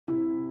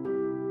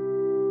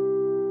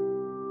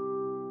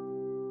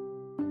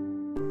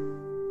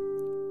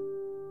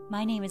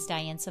My name is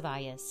Diane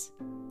Ceballos.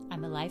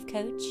 I'm a life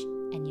coach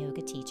and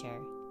yoga teacher.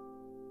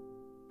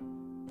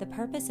 The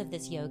purpose of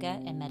this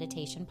yoga and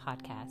meditation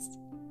podcast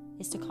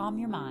is to calm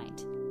your mind,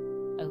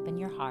 open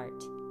your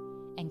heart,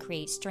 and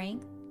create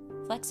strength,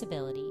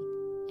 flexibility,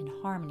 and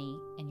harmony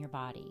in your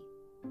body.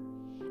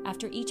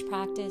 After each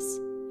practice,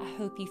 I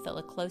hope you feel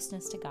a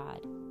closeness to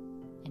God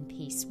and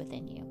peace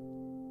within you.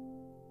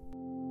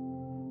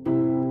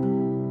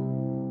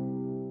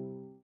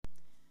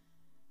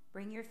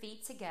 Bring your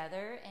feet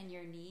together and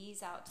your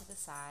knees out to the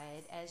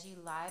side as you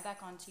lie back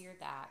onto your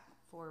back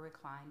for a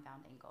reclined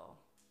bound angle.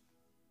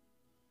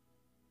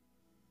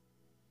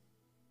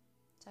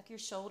 Tuck your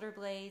shoulder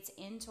blades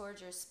in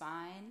towards your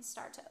spine.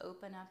 Start to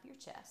open up your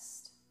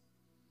chest.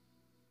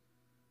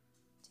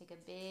 Take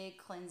a big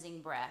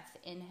cleansing breath.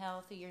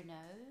 Inhale through your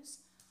nose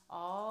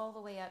all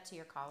the way up to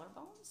your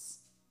collarbones.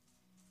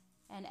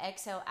 And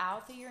exhale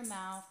out through your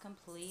mouth.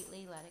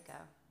 Completely let it go.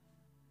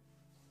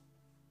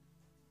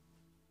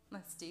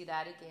 Let's do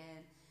that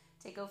again.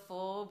 Take a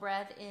full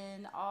breath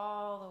in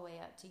all the way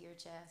up to your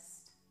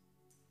chest.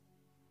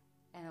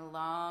 And a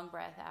long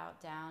breath out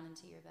down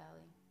into your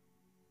belly.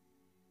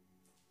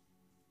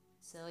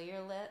 Seal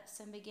your lips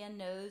and begin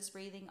nose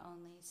breathing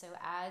only. So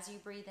as you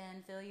breathe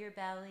in, feel your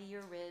belly,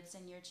 your ribs,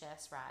 and your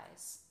chest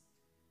rise.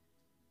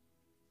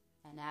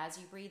 And as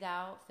you breathe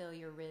out, feel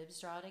your ribs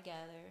draw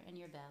together and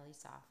your belly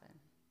soften.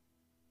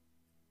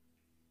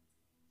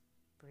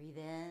 Breathe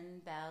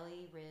in,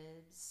 belly,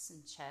 ribs,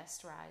 and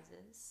chest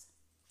rises.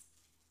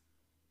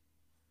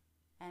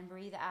 And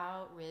breathe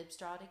out, ribs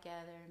draw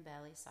together and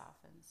belly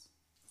softens.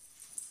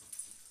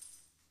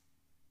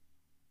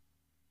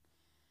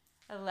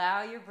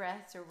 Allow your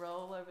breath to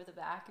roll over the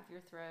back of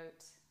your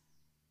throat,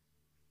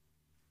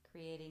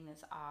 creating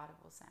this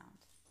audible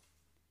sound.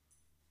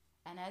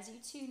 And as you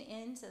tune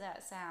into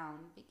that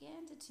sound,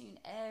 begin to tune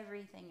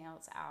everything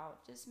else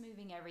out, just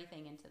moving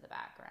everything into the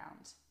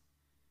background.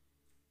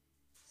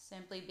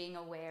 Simply being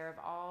aware of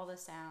all the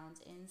sounds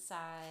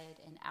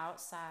inside and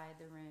outside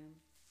the room,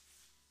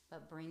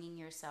 but bringing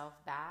yourself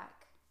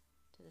back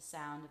to the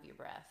sound of your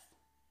breath.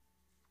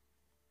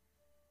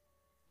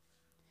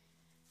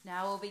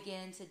 Now we'll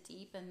begin to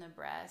deepen the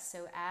breath.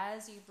 So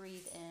as you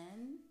breathe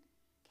in,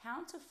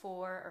 count to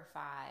 4 or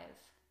 5.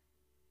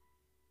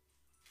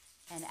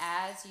 And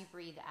as you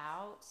breathe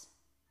out,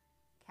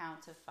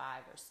 count to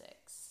 5 or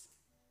 6.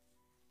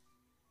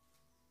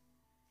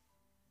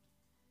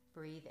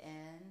 Breathe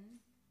in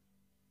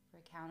for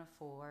a count of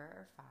 4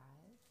 or 5.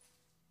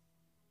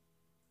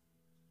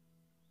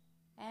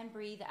 And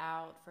breathe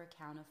out for a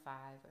count of 5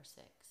 or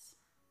 6.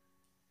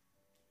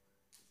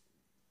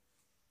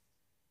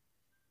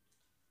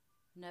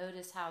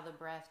 Notice how the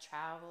breath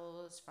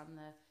travels from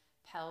the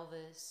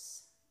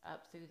pelvis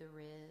up through the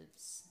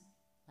ribs,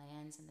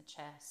 lands in the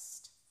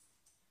chest,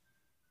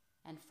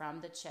 and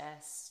from the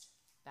chest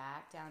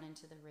back down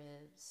into the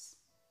ribs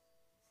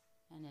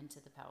and into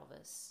the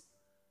pelvis.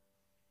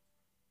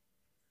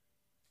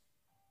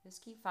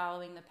 Just keep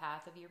following the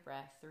path of your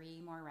breath,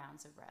 3 more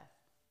rounds of breath.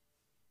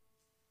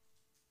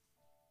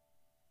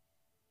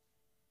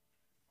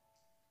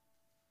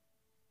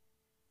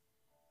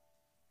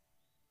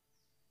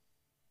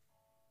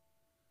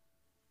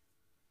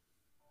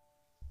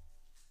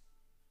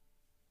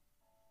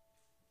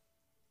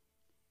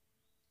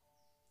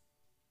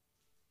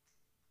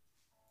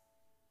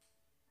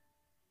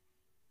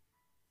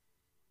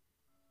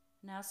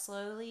 Now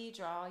slowly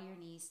draw your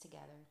knees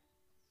together.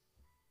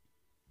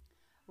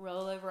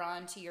 Roll over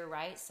onto your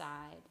right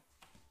side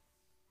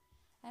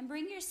and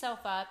bring yourself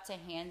up to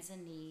hands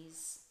and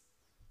knees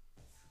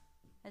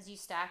as you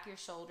stack your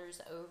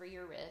shoulders over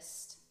your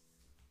wrist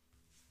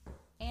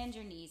and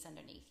your knees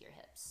underneath your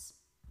hips.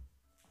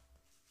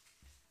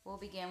 We'll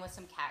begin with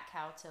some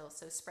cat-cow tilt.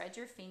 So spread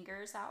your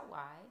fingers out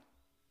wide.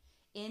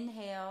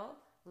 Inhale,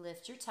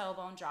 lift your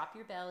tailbone, drop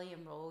your belly,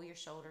 and roll your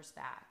shoulders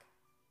back.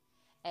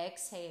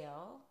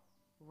 Exhale,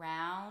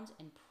 round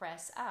and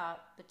press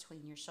up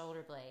between your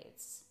shoulder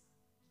blades.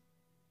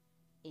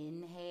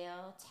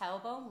 Inhale,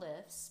 tailbone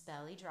lifts,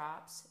 belly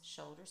drops,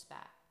 shoulders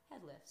back,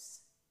 head lifts.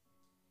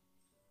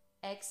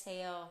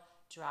 Exhale,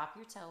 drop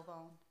your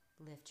tailbone,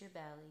 lift your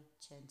belly,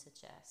 chin to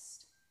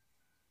chest.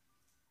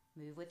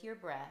 Move with your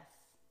breath.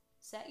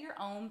 Set your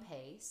own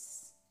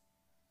pace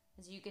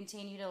as you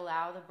continue to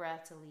allow the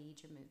breath to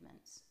lead your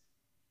movements.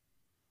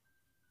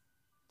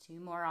 2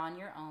 more on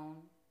your own,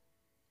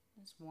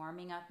 just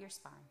warming up your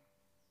spine.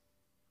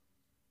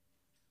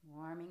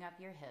 Warming up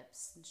your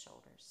hips and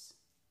shoulders.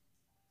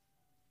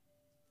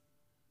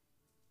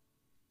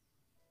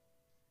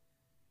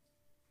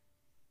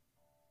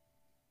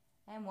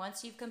 And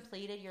once you've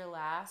completed your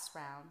last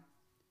round,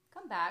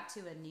 come back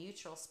to a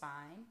neutral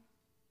spine.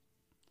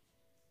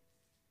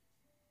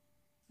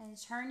 And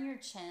turn your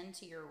chin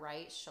to your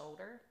right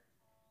shoulder.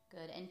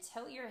 Good. And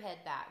tilt your head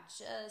back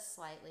just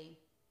slightly.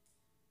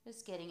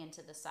 Just getting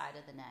into the side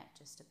of the neck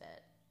just a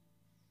bit.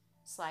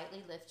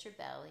 Slightly lift your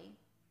belly.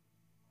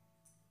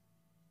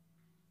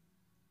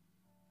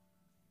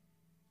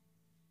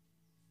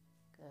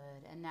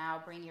 Good. And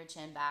now bring your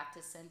chin back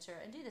to center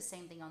and do the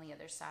same thing on the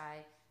other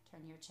side.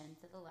 Turn your chin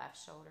to the left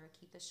shoulder.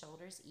 Keep the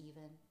shoulders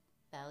even,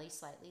 belly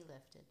slightly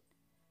lifted,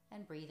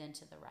 and breathe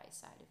into the right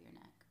side of your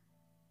neck.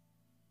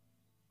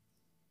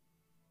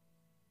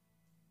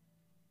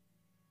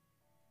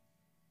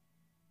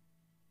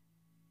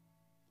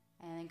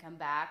 And then come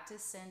back to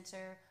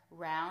center.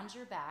 Round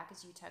your back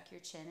as you tuck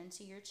your chin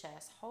into your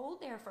chest.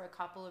 Hold there for a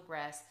couple of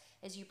breaths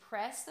as you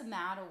press the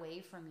mat away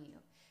from you.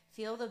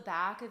 Feel the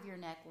back of your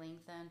neck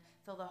lengthen.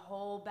 Feel the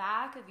whole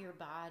back of your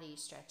body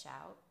stretch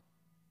out.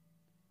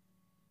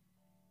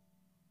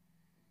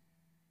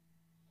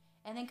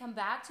 And then come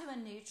back to a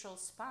neutral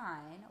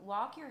spine.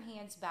 Walk your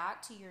hands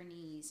back to your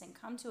knees and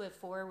come to a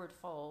forward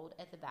fold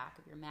at the back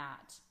of your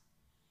mat.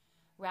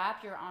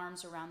 Wrap your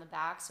arms around the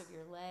backs of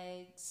your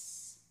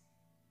legs.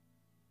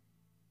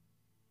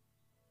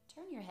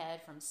 Turn your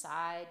head from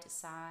side to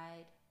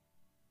side,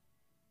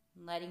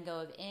 letting go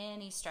of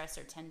any stress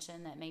or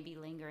tension that may be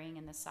lingering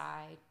in the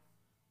side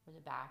or the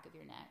back of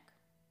your neck.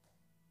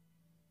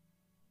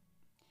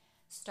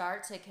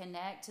 Start to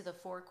connect to the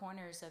four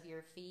corners of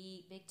your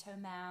feet, big toe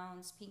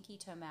mounds, pinky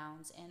toe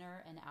mounds,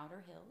 inner and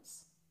outer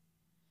heels.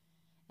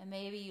 And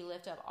maybe you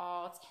lift up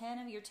all 10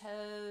 of your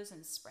toes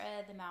and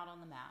spread them out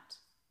on the mat.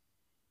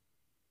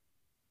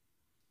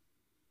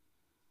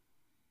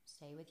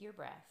 Stay with your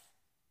breath.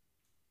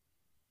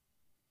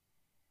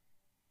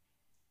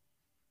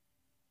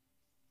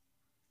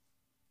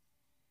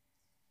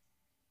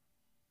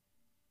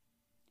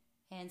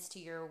 Hands to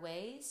your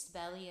waist,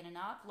 belly in and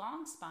up,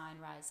 long spine,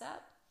 rise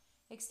up.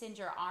 Extend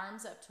your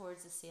arms up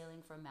towards the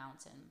ceiling for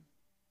mountain.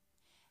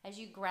 As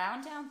you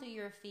ground down through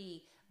your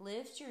feet,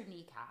 lift your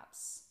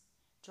kneecaps.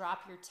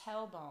 Drop your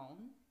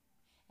tailbone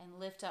and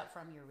lift up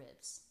from your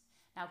ribs.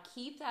 Now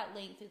keep that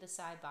length through the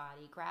side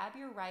body. Grab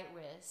your right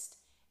wrist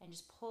and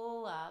just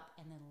pull up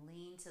and then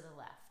lean to the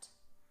left.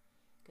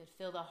 Good.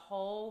 Feel the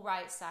whole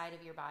right side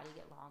of your body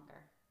get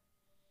longer.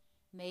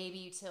 Maybe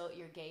you tilt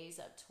your gaze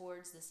up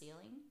towards the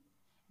ceiling.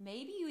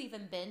 Maybe you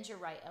even bend your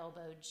right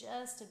elbow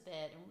just a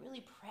bit and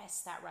really press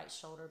that right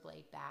shoulder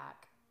blade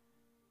back.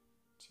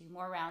 2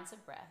 more rounds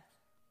of breath.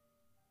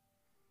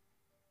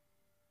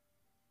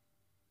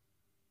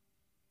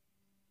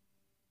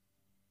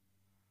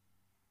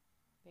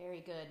 Very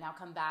good. Now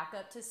come back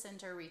up to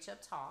center, reach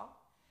up tall.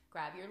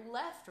 Grab your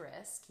left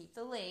wrist, keep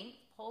the length,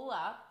 pull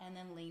up, and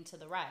then lean to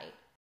the right.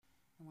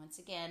 And once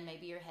again,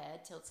 maybe your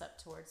head tilts up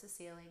towards the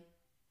ceiling.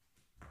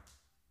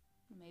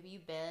 Maybe you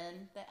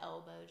bend the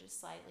elbow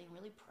just slightly and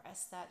really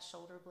press that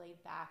shoulder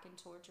blade back and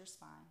towards your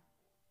spine.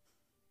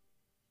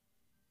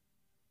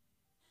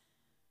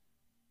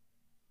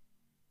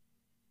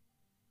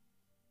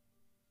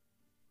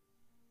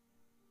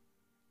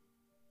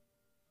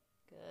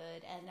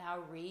 Good. And now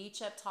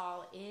reach up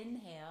tall.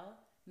 Inhale,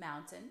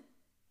 mountain.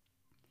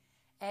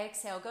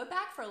 Exhale, go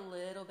back for a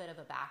little bit of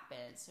a back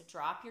bend. So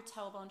drop your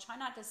tailbone. Try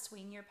not to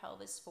swing your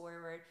pelvis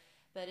forward,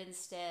 but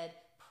instead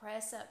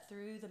press up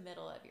through the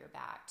middle of your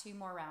back. 2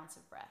 more rounds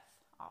of breath.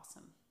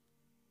 Awesome.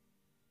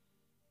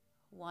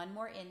 1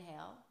 more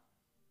inhale.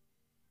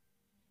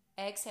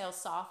 Exhale,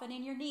 soften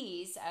in your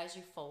knees as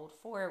you fold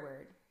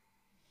forward.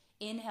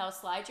 Inhale,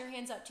 slide your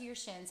hands up to your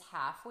shins,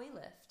 halfway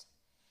lift.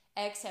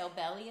 Exhale,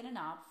 belly in and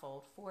up,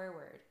 fold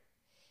forward.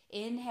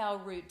 Inhale,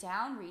 root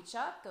down, reach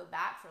up, go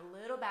back for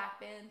a little back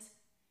bend.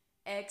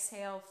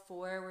 Exhale,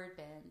 forward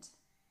bend.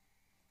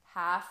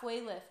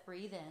 Halfway lift,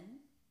 breathe in.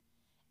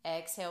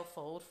 Exhale,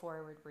 fold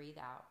forward, breathe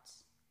out.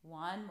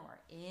 1 more.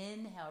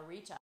 Inhale,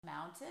 reach up,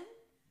 mountain.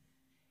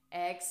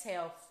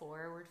 Exhale,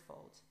 forward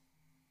fold.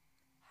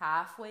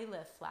 Halfway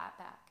lift, flat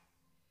back.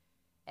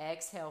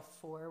 Exhale,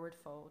 forward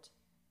fold.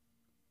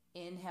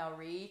 Inhale,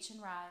 reach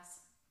and rise.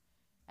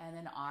 And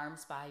then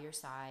arms by your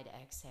side,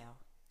 exhale.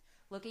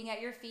 Looking at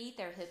your feet,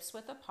 they're hips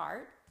width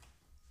apart.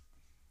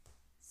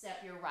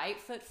 Step your right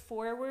foot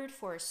forward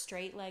for a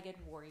straight-legged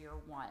warrior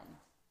 1.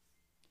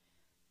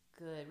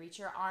 Good. Reach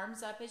your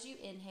arms up as you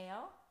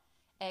inhale.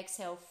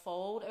 Exhale,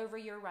 fold over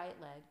your right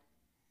leg.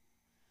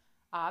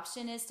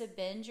 Option is to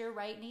bend your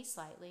right knee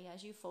slightly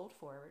as you fold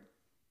forward.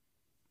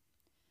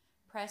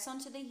 Press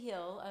onto the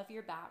heel of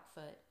your back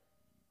foot.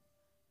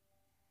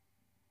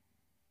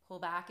 Pull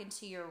back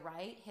into your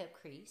right hip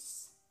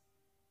crease,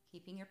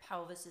 keeping your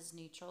pelvis as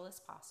neutral as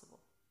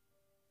possible.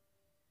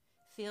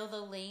 Feel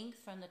the length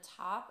from the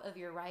top of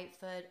your right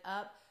foot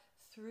up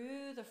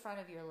through the front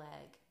of your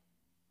leg.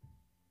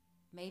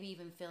 Maybe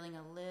even feeling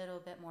a little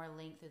bit more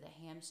length through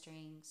the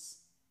hamstrings,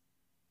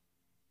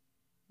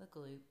 the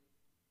glute.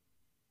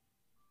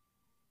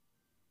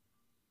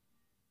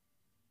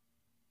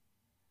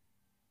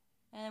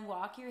 And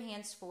walk your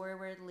hands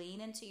forward,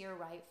 lean into your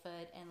right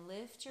foot, and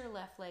lift your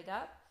left leg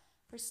up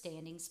for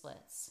standing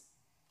splits.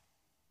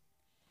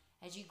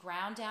 As you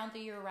ground down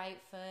through your right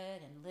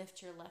foot and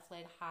lift your left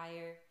leg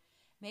higher,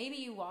 maybe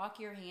you walk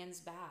your hands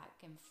back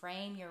and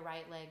frame your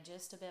right leg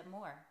just a bit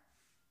more.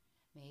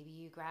 Maybe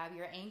you grab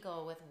your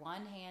ankle with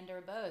one hand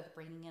or both,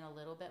 bringing in a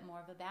little bit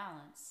more of a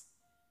balance.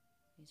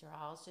 These are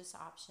all just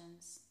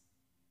options.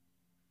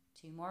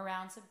 2 more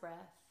rounds of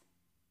breath.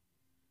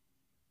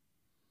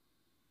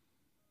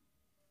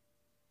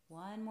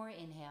 1 more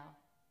inhale.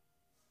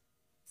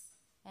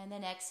 And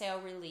then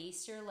exhale,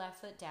 release your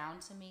left foot down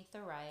to meet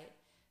the right.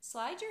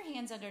 Slide your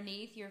hands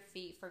underneath your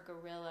feet for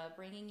gorilla,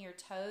 bringing your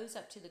toes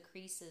up to the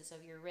creases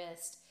of your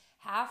wrist.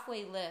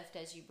 Halfway lift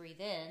as you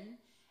breathe in.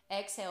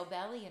 Exhale,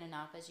 belly in and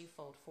up as you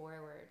fold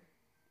forward.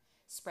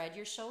 Spread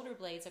your shoulder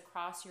blades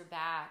across your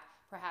back,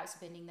 perhaps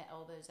bending the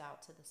elbows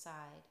out to the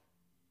side.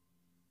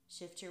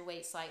 Shift your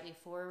weight slightly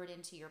forward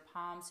into your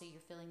palm so you're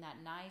feeling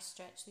that nice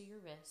stretch through your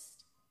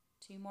wrist.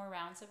 2 more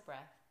rounds of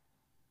breath.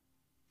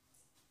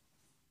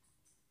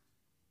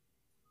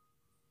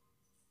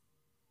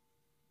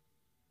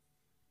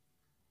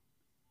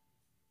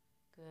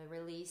 Good.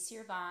 Release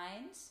your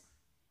binds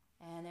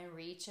and then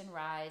reach and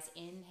rise.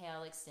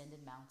 Inhale,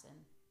 extended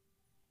mountain.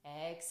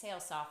 Exhale,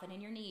 soften in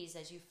your knees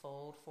as you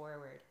fold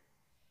forward.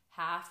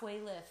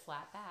 Halfway lift,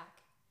 flat back.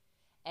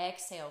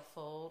 Exhale,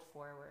 fold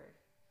forward.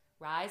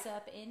 Rise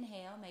up,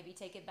 inhale, maybe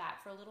take it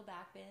back for a little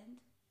back bend.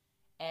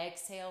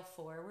 Exhale,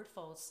 forward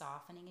fold,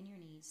 softening in your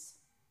knees.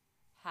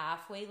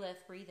 Halfway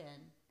lift, breathe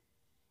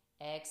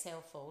in.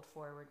 Exhale, fold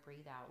forward,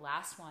 breathe out.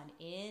 Last one,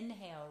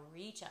 inhale,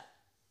 reach up.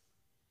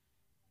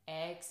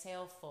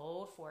 Exhale,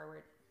 fold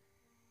forward.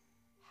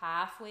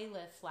 Halfway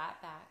lift,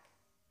 flat back.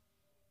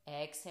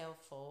 Exhale,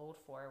 fold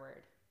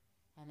forward.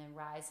 And then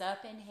rise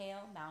up,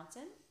 inhale,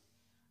 mountain.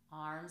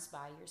 Arms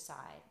by your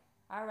side.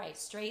 All right,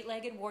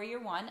 straight-legged warrior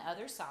 1,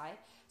 other side.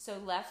 So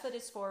left foot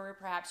is forward.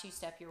 Perhaps you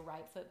step your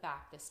right foot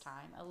back this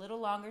time. A little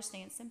longer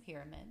stance than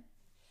pyramid.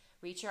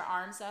 Reach your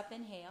arms up,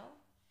 inhale.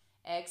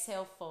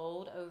 Exhale,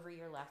 fold over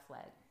your left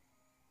leg.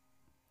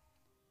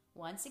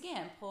 Once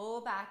again,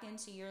 pull back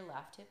into your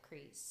left hip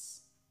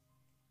crease.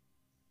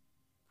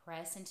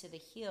 Press into the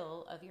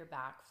heel of your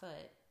back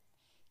foot.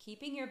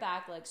 Keeping your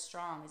back leg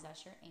strong as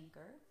that's your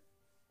anchor.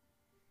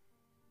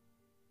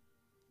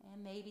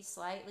 And maybe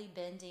slightly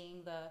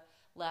bending the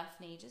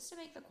left knee just to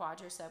make the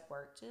quadricep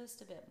work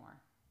just a bit more.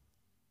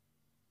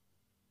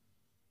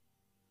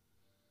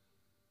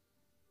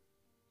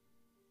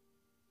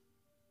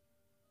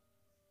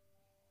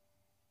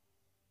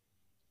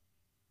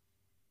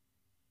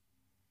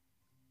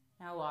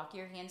 Now walk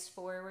your hands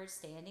forward,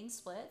 standing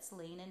splits.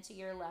 Lean into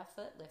your left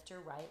foot, lift your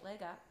right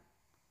leg up.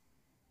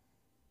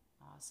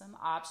 Awesome.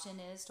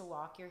 Option is to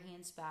walk your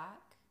hands back.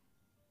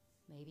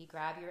 Maybe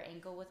grab your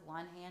ankle with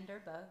one hand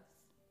or both.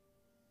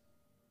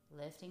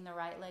 Lifting the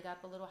right leg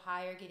up a little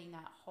higher, getting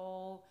that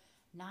whole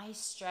nice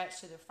stretch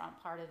to the front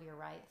part of your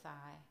right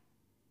thigh.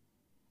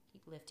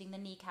 Keep lifting the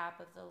kneecap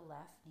of the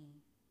left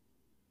knee.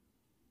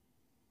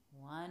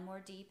 One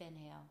more deep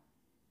inhale.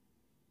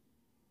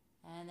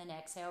 And then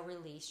exhale,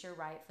 release your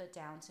right foot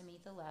down to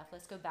meet the left.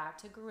 Let's go back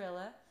to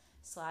gorilla,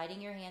 sliding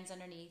your hands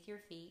underneath your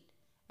feet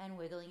and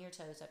wiggling your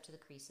toes up to the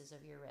creases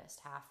of your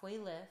wrist. Halfway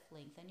lift,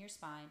 lengthen your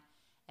spine.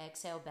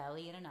 Exhale,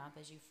 belly in and up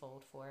as you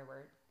fold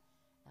forward.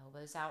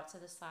 Elbows out to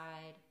the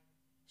side,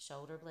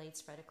 shoulder blades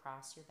spread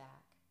across your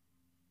back.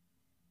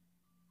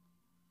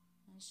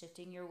 And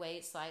shifting your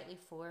weight slightly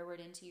forward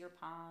into your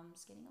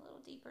palms, getting a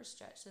little deeper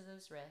stretch to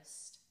those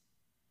wrists.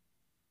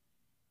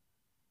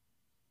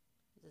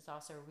 This is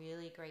also a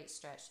really great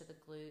stretch to the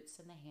glutes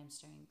and the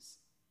hamstrings.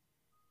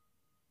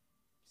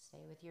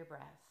 Stay with your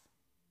breath.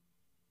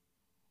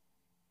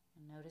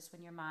 And notice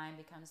when your mind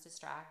becomes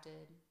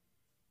distracted,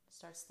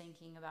 starts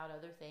thinking about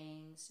other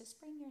things, just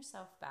bring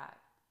yourself back.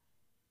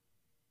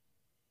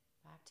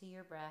 Back to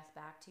your breath,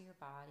 back to your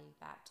body,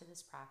 back to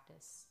this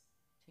practice.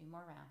 2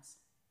 more rounds.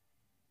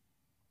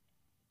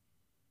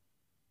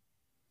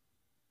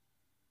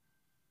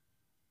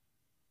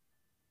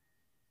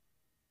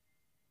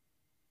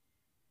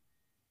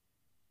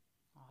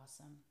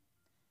 Awesome.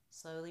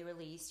 Slowly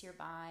release your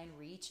bind.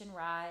 Reach and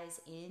rise.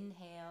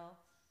 Inhale.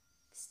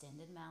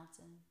 Extended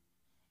mountain.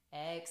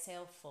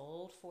 Exhale.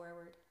 Fold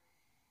forward.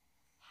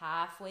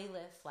 Halfway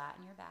lift.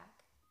 Flatten your back.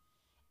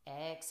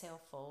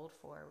 Exhale. Fold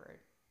forward.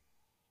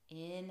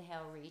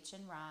 Inhale. Reach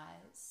and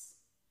rise.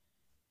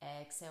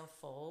 Exhale.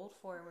 Fold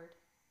forward.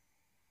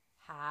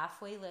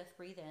 Halfway lift.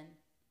 Breathe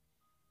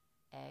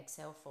in.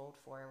 Exhale. Fold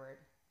forward.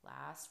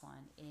 Last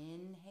one.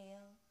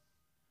 Inhale.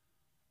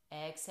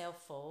 Exhale.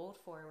 Fold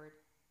forward.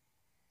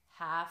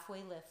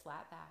 Halfway lift,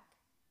 flat back.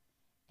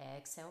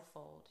 Exhale,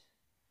 fold.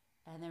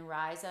 And then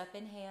rise up,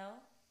 inhale.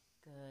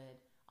 Good.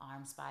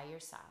 Arms by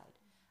your side.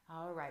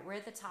 All right, we're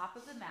at the top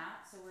of the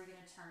mat, so we're going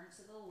to turn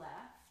to the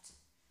left.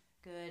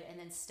 Good, and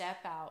then step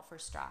out for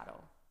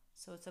straddle.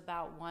 So it's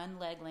about 1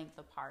 leg length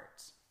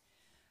apart.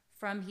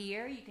 From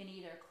here, you can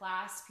either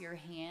clasp your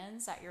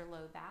hands at your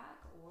low back,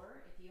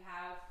 or if you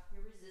have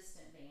your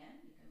resistant band,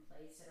 you can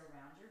place it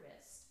around your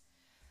wrist.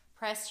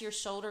 Press your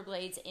shoulder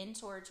blades in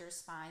towards your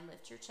spine.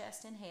 Lift your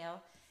chest,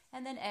 inhale,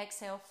 and then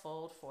exhale,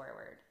 fold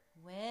forward.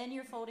 When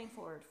you're folding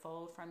forward,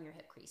 fold from your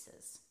hip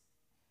creases.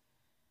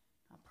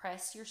 Now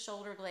press your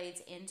shoulder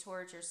blades in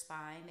towards your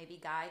spine. Maybe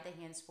guide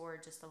the hands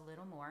forward just a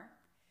little more.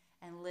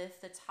 And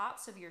lift the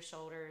tops of your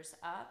shoulders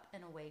up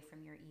and away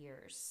from your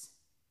ears.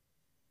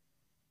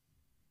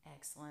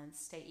 Excellent.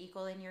 Stay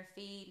equal in your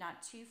feet,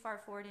 not too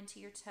far forward into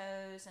your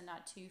toes and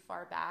not too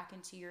far back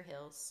into your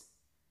heels.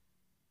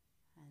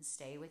 And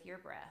stay with your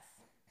breath.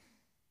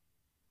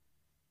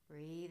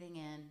 Breathing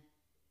in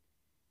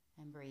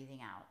And breathing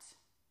out.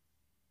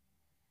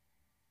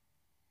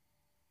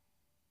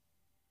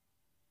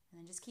 And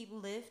then just keep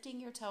lifting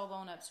your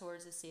tailbone up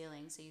towards the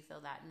ceiling so you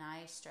feel that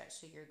nice stretch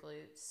through your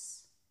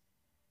glutes.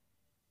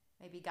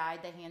 Maybe guide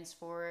the hands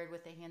forward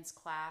with the hands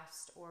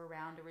clasped or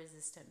around a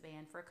resistant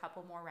band for a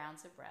couple more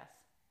rounds of breath.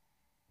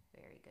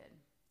 Very good.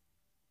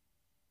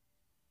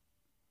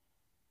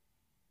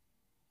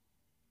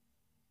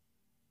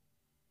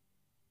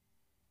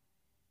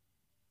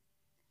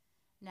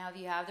 Now, if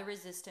you have the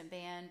resistant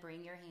band,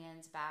 bring your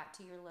hands back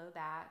to your low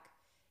back.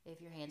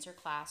 If your hands are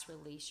clasped,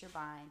 release your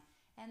bind.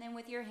 And then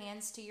with your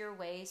hands to your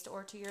waist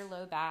or to your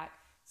low back,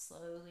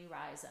 slowly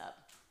rise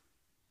up.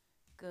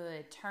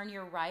 Good. Turn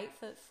your right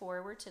foot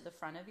forward to the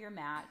front of your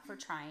mat for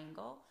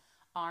triangle,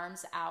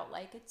 arms out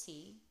like a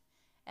T.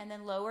 And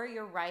then lower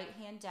your right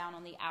hand down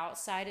on the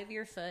outside of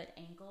your foot,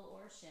 ankle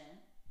or shin.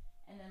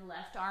 And then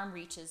left arm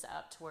reaches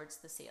up towards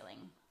the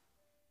ceiling.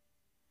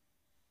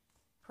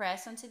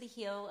 Press onto the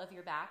heel of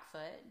your back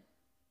foot.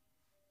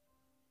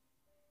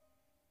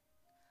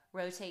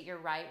 Rotate your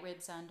right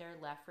ribs under,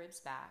 left ribs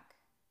back.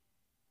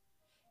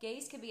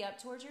 Gaze could be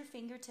up towards your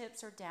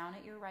fingertips or down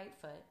at your right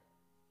foot.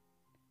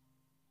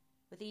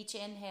 With each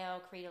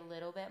inhale, create a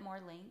little bit more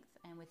length,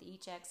 and with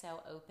each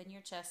exhale, open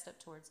your chest up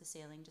towards the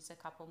ceiling. Just a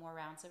couple more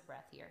rounds of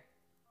breath here.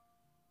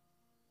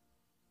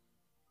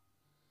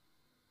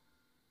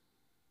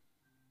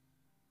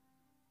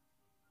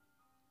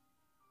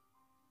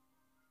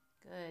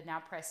 Good. Now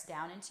press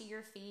down into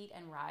your feet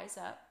and rise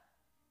up.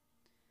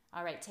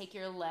 All right, take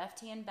your left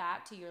hand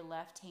back to your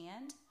left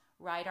hand.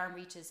 Right arm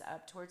reaches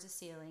up towards the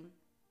ceiling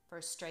for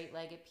a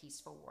straight-legged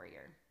peaceful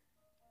warrior.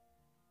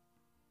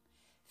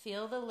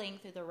 Feel the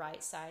length through the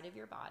right side of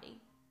your body.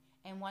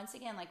 And once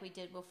again, like we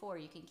did before,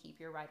 you can keep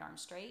your right arm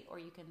straight or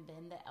you can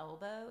bend the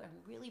elbow and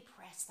really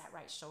press that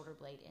right shoulder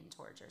blade in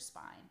towards your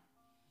spine.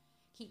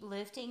 Keep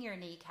lifting your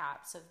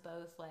kneecaps of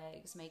both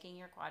legs, making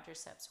your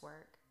quadriceps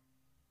work.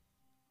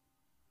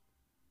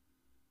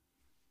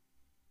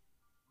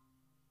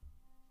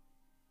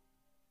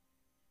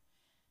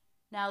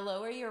 Now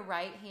lower your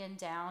right hand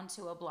down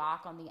to a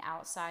block on the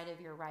outside of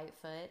your right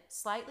foot.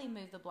 Slightly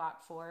move the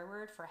block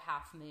forward for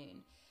half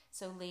moon.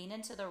 So lean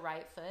into the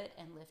right foot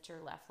and lift your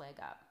left leg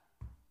up.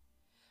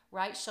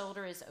 Right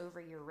shoulder is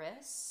over your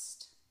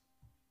wrist.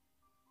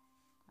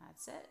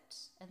 That's it.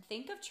 And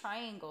think of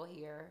triangle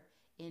here.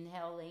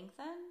 Inhale,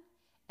 lengthen.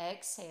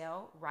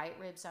 Exhale, right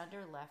ribs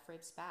under, left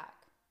ribs back.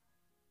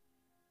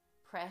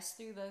 Press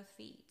through both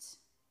feet.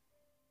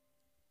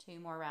 2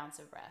 more rounds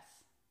of breath.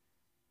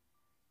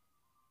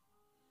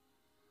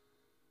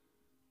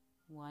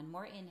 1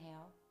 more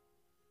inhale.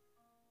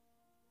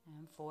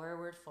 And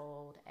forward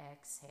fold,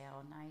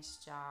 exhale. Nice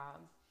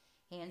job.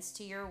 Hands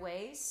to your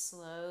waist,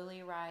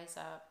 slowly rise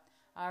up.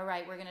 All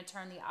right, we're going to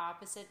turn the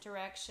opposite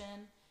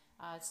direction,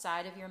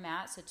 side of your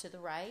mat, so to the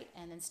right,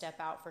 and then step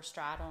out for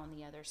straddle on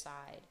the other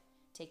side.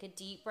 Take a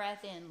deep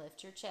breath in,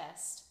 lift your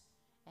chest,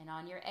 and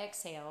on your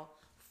exhale,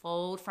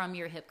 fold from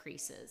your hip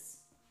creases.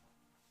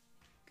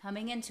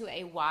 Coming into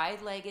a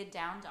wide-legged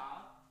down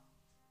dog,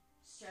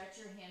 stretch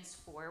your hands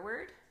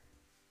forward,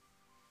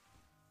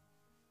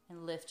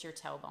 and lift your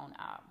tailbone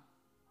up.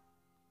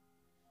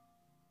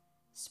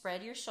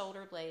 Spread your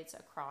shoulder blades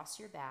across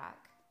your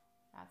back.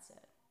 That's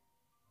it.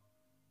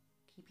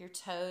 Keep your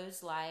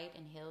toes light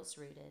and heels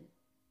rooted.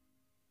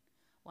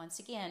 Once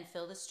again,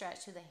 feel the stretch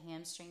through the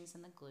hamstrings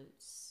and the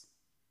glutes.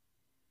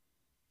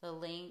 The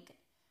link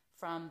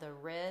from the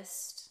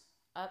wrist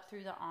up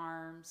through the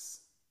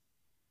arms,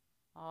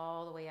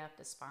 all the way up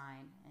the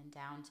spine and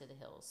down to the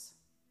heels.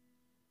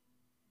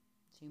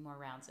 2 more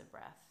rounds of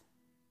breath.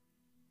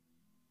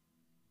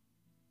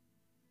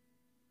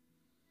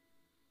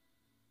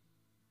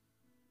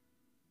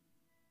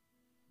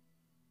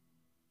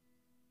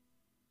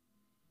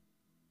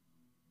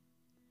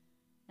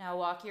 Now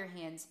walk your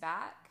hands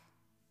back,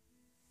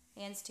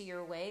 hands to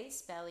your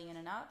waist, belly in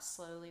and up,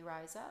 slowly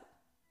rise up.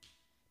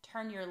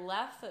 Turn your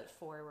left foot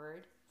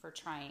forward for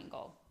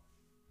triangle.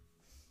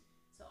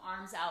 So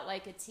arms out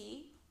like a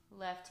T,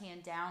 left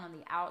hand down on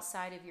the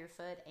outside of your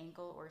foot,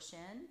 ankle or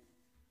shin.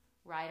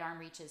 Right arm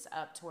reaches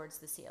up towards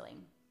the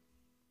ceiling.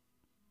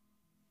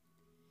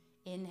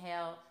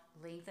 Inhale,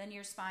 lengthen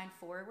your spine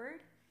forward.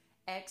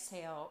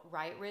 Exhale,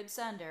 right ribs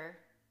under,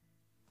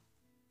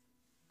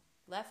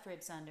 left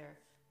ribs under,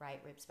 right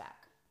ribs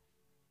back.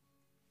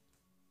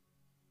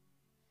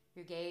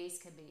 Your gaze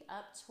can be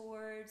up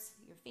towards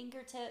your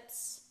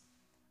fingertips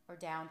or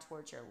down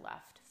towards your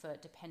left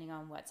foot, depending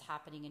on what's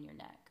happening in your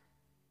neck.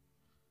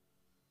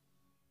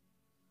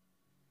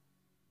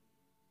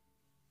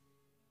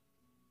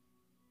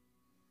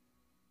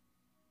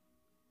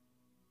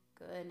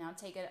 Good. Now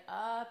take it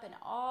up and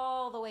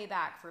all the way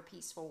back for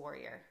peaceful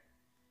warrior.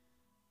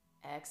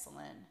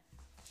 Excellent.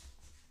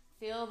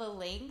 Feel the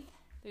length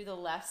through the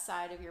left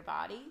side of your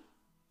body.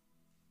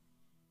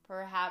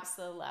 Perhaps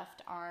the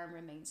left arm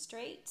remains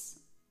straight,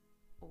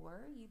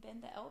 or you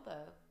bend the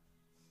elbow.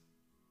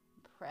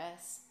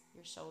 Press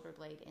your shoulder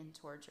blade in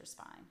towards your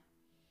spine.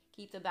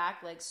 Keep the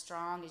back leg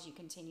strong as you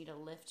continue to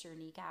lift your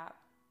kneecap.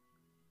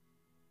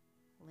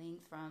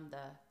 Length from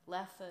the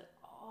left foot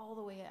all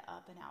the way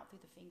up and out through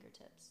the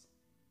fingertips.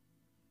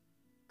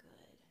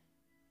 Good.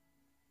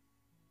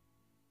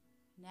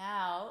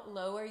 Now,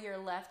 lower your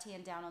left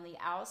hand down on the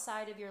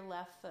outside of your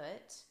left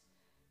foot.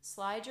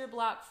 Slide your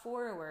block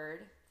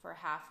forward for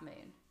half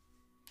moon.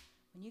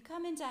 When you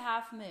come into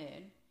half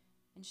moon,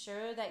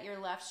 ensure that your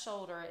left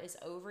shoulder is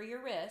over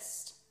your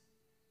wrist.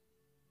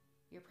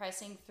 You're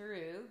pressing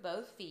through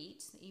both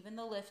feet, even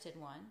the lifted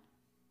one.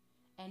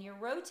 And you're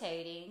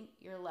rotating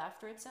your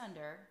left ribs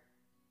under,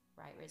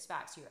 right ribs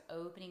back. So you're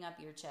opening up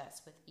your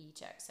chest with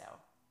each exhale.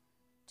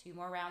 2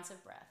 more rounds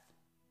of breath.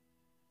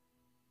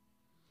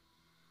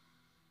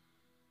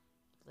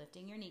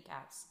 Lifting your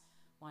kneecaps.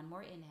 1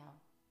 more inhale.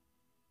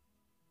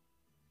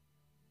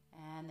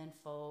 And then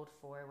fold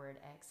forward,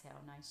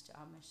 exhale. Nice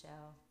job,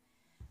 Michelle.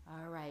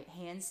 All right,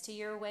 hands to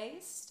your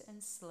waist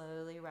and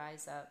slowly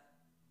rise up.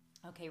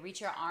 Okay, reach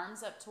your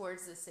arms up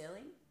towards the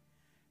ceiling.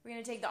 We're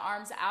going to take the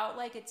arms out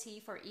like a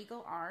T for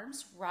eagle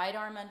arms. Right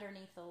arm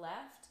underneath the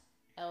left.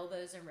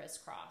 Elbows and wrists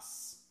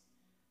cross.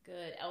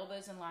 Good.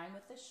 Elbows in line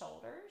with the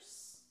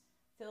shoulders.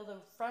 Feel the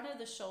front of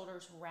the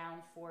shoulders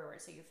round forward.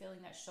 So you're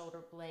feeling that shoulder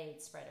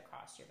blade spread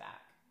across your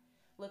back.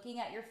 Looking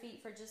at your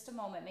feet for just a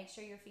moment. Make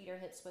sure your feet are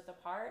hips width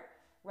apart.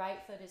 Right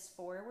foot is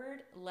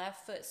forward.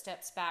 Left foot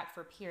steps back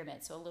for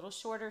pyramid. So a little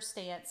shorter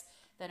stance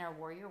than our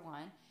warrior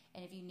one.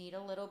 And if you need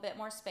a little bit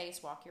more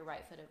space, walk your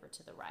right foot over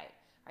to the right.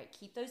 All right,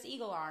 keep those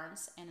eagle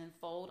arms and then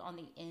fold on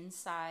the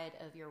inside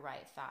of your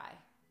right thigh.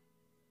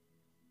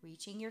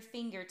 Reaching your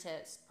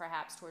fingertips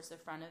perhaps towards the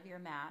front of your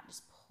mat,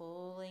 just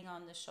pulling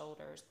on the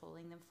shoulders,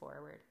 pulling them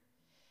forward.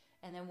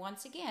 And then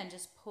once again,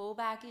 just pull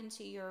back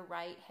into your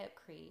right hip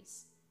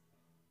crease.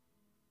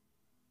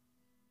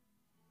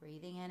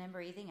 Breathing in and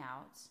breathing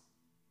out.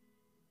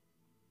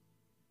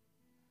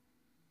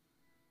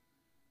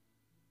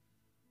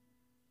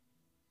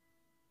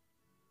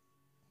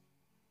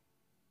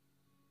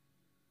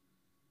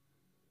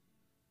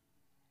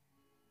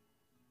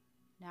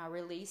 Now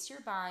release your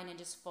bind and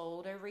just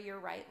fold over your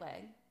right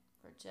leg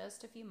for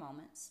just a few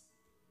moments.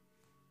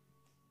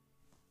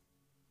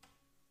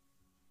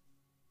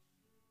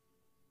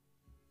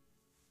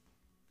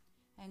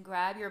 And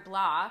grab your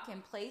block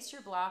and place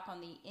your block on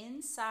the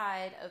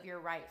inside of your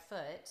right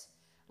foot.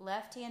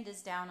 Left hand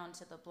is down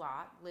onto the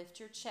block. Lift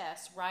your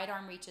chest. Right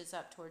arm reaches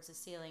up towards the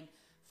ceiling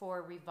for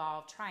a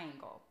revolved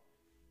triangle.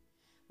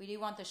 We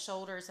do want the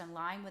shoulders in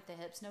line with the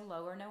hips, no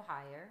lower, no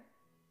higher.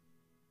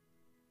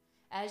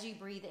 As you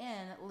breathe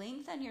in,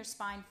 lengthen your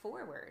spine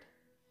forward.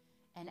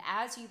 And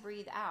as you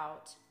breathe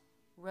out,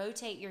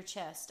 rotate your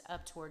chest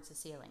up towards the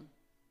ceiling.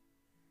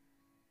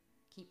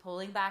 Keep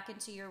pulling back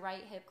into your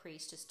right hip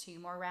crease, just 2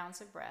 more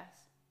rounds of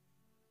breath.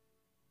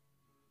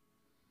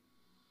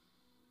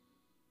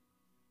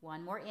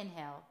 1 more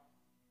inhale.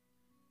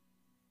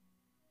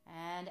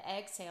 And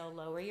exhale,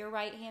 lower your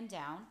right hand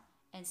down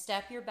and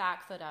step your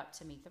back foot up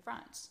to meet the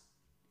front.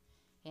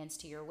 Hands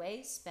to your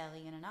waist,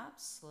 belly in and up.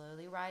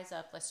 Slowly rise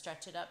up. Let's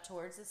stretch it up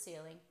towards the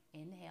ceiling.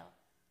 Inhale.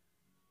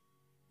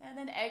 And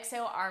then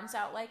exhale, arms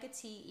out like a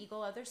T,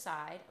 eagle other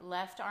side.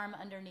 Left arm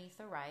underneath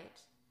the right.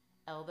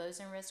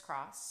 Elbows and wrists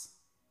cross.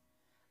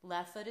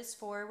 Left foot is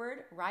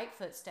forward. Right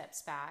foot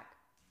steps back.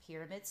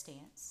 Pyramid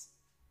stance.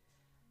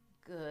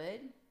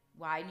 Good.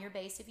 Widen your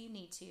base if you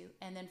need to.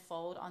 And then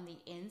fold on the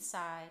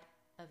inside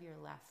of your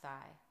left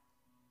thigh.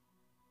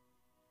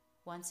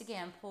 Once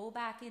again, pull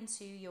back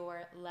into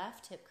your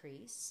left hip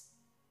crease.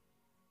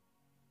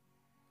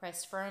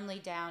 Press firmly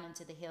down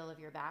into the heel of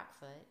your back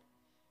foot.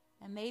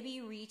 And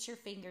maybe reach your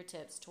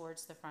fingertips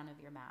towards the front of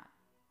your mat.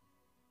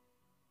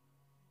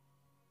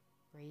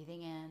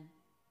 Breathing in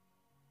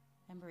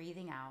and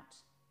breathing out.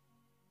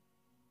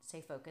 Stay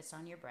focused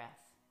on your breath.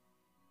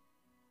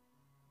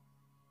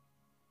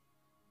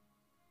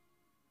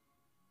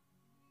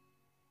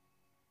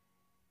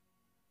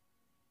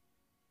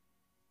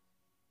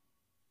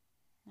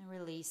 And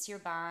release your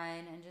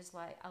bind and just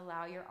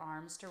allow your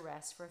arms to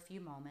rest for a few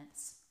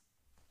moments.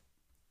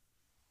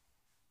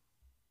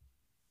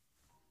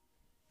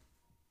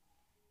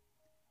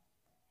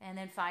 And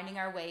then finding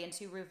our way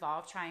into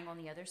revolved triangle on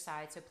the other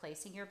side. So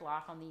placing your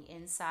block on the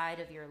inside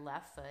of your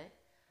left foot.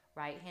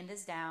 Right hand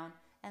is down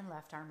and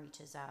left arm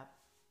reaches up.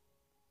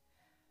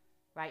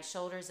 Right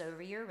shoulder's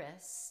over your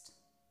wrist.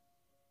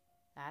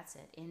 That's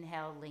it.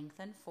 Inhale,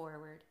 lengthen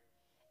forward.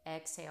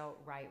 Exhale,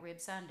 right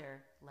ribs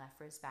under, left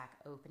ribs back,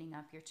 opening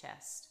up your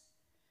chest.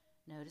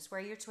 Notice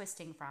where you're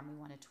twisting from. We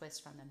want to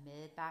twist from the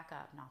mid back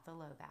up, not the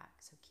low back.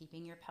 So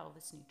keeping your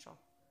pelvis neutral.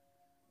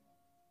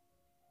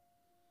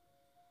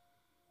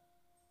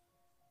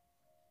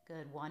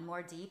 Good. 1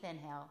 more deep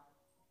inhale.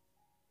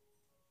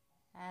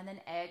 And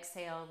then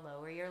exhale,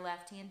 lower your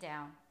left hand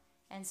down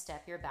and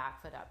step your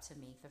back foot up to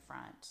meet the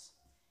front.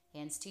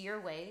 Hands to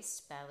your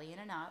waist, belly in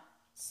and up.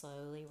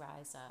 Slowly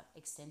rise up.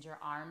 Extend your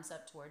arms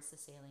up towards the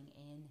ceiling.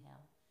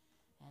 Inhale.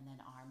 And then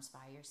arms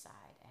by your side.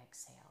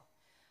 Exhale.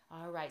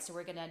 All right, so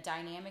we're going to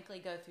dynamically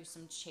go through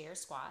some chair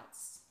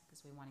squats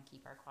because we want to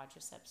keep our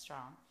quadriceps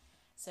strong.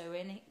 So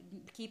in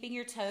keeping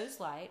your toes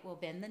light, we'll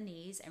bend the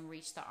knees and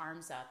reach the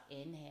arms up.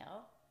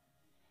 Inhale.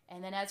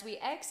 And then as we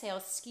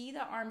exhale, ski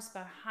the arms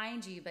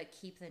behind you, but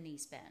keep the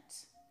knees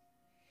bent.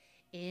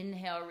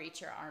 Inhale, reach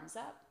your arms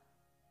up.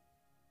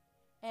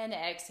 And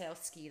exhale,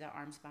 ski the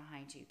arms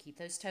behind you. Keep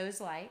those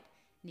toes light,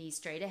 knees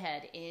straight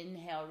ahead.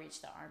 Inhale,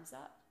 reach the arms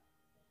up.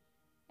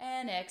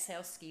 And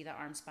exhale, ski the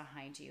arms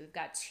behind you. We've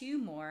got 2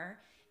 more.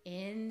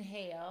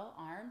 Inhale,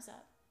 arms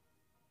up.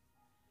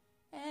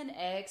 And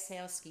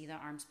exhale, ski the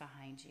arms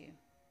behind you.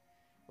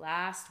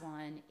 Last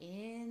one.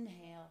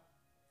 Inhale.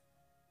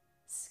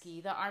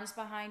 Ski the arms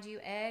behind you.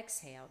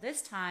 Exhale.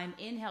 This time,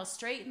 inhale,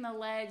 straighten the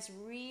legs,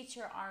 reach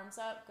your arms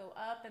up, go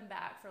up and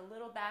back for a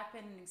little back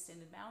bend and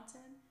extended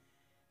mountain.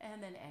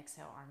 And then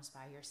exhale, arms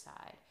by your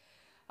side.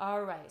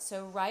 All right,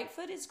 so right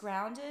foot is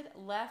grounded,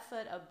 left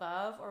foot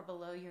above or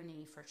below your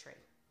knee for tree.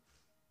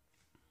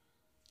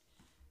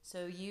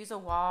 So use a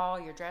wall,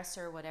 your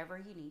dresser, whatever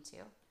you need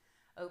to.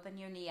 Open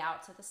your knee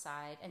out to the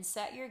side and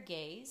set your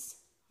gaze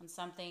on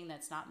something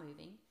that's not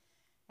moving.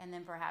 And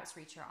then perhaps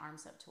reach your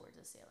arms up towards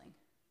the ceiling.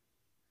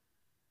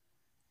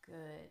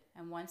 Good.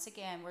 And once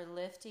again, we're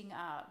lifting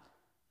up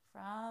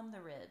from the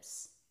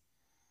ribs.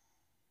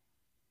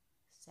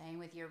 Staying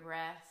with your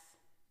breath.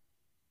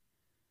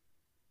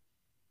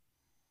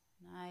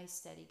 Nice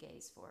steady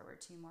gaze forward.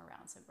 2 more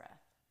rounds of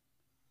breath.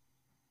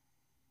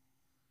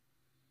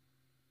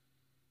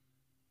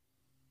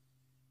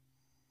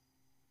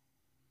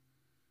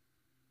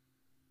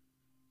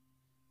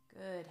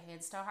 Good.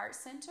 Hands to heart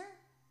center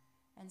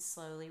and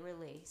slowly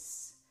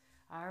release.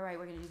 All right,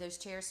 we're going to do those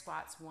chair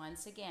squats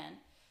once again.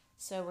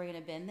 So we're going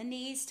to bend the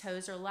knees,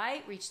 toes are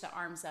light, reach the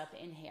arms up,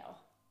 inhale.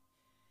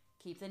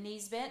 Keep the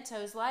knees bent,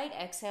 toes light,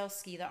 exhale,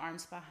 ski the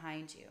arms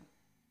behind you.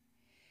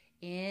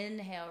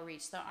 Inhale,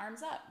 reach the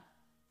arms up.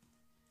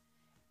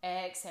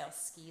 Exhale,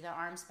 ski the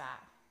arms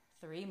back.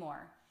 3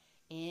 more.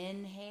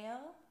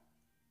 Inhale,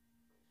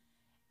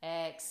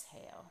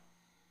 exhale.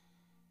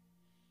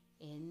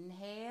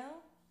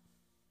 Inhale,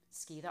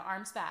 ski the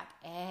arms back,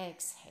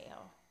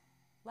 exhale.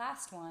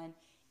 Last one,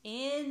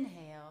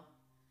 inhale.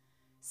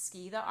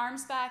 Ski the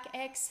arms back,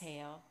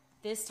 exhale.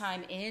 This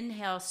time,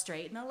 inhale,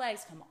 straighten the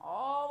legs, come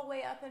all the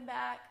way up and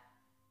back.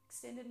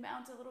 Extended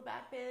mountain, little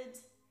back bend.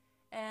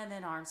 And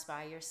then arms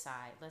by your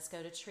side. Let's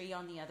go to tree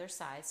on the other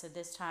side. So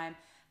this time,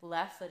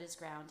 left foot is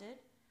grounded,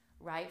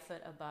 right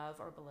foot above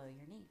or below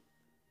your knee.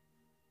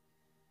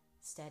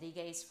 Steady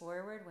gaze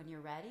forward. When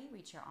you're ready,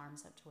 reach your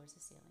arms up towards the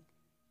ceiling.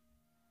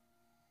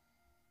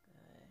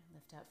 Good.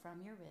 Lift up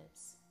from your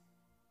ribs.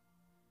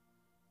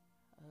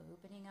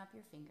 Opening up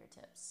your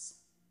fingertips.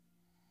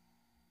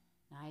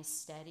 Nice,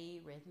 steady,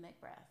 rhythmic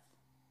breath.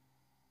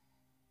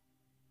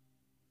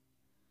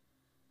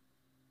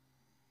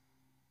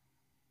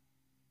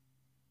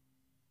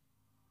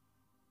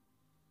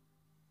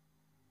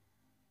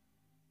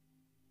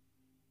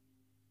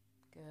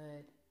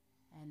 Good.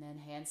 And then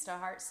hands to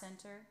heart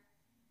center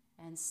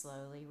and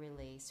slowly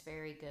release.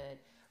 Very good.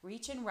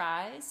 Reach and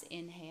rise.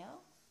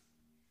 Inhale.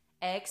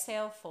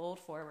 Exhale, fold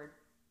forward.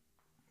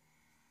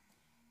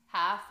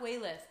 Halfway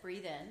lift.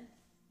 Breathe in.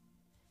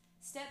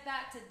 Step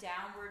back to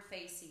downward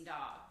facing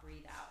dog.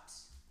 Breathe out.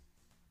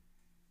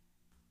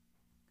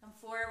 Come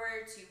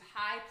forward to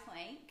high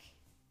plank.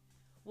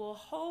 We'll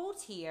hold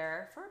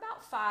here for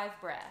about 5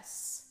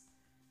 breaths.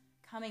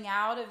 Coming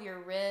out of your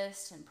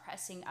wrist and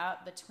pressing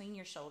up between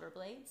your shoulder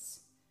blades.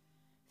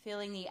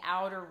 Feeling the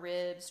outer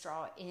ribs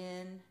draw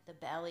in, the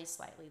belly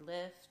slightly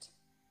lift.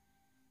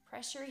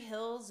 Press your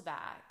heels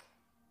back.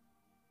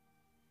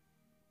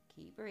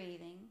 Keep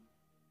breathing.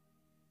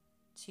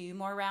 2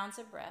 more rounds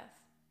of breath.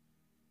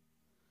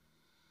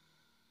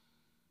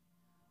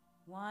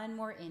 1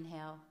 more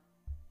inhale.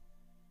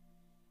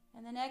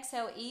 And then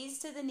exhale, ease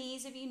to the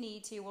knees if you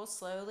need to. We'll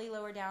slowly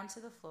lower down to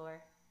the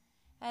floor.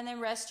 And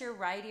then rest your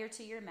right ear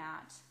to your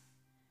mat.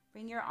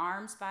 Bring your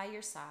arms by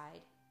your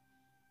side.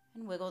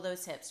 And wiggle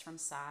those hips from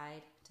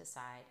side to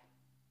side.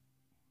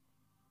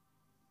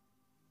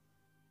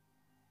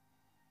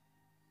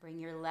 Bring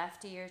your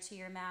left ear to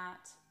your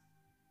mat.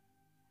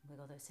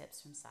 Wiggle those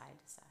hips from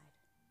side to side.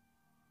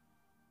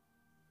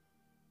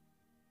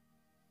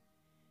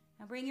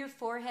 Now bring your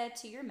forehead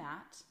to your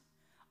mat.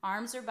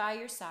 Arms are by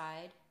your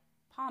side.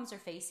 Palms are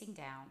facing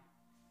down,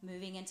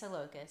 moving into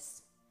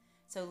locust.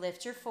 So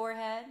lift your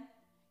forehead,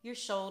 your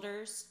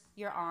shoulders,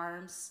 your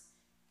arms,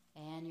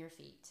 and your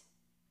feet.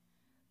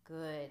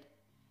 Good.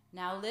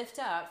 Now lift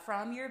up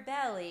from your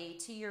belly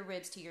to your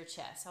ribs to your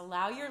chest.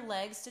 Allow your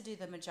legs to do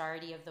the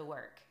majority of the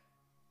work.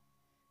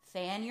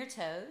 Fan your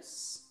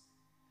toes.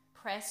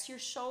 Press your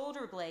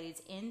shoulder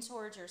blades in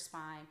towards your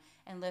spine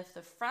and lift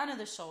the front of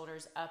the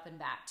shoulders up and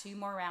back. 2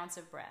 more rounds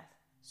of breath.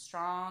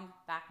 Strong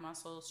back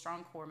muscles,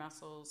 strong core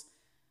muscles.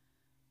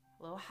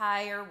 A little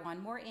higher.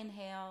 1 more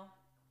inhale.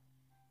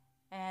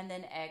 And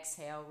then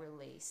exhale,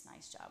 release.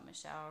 Nice job,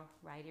 Michelle.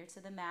 Right ear to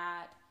the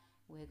mat.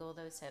 Wiggle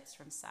those hips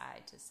from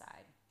side to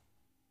side.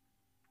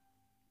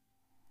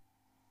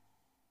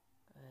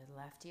 Good.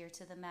 Left ear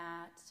to the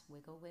mat.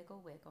 Wiggle,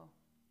 wiggle, wiggle.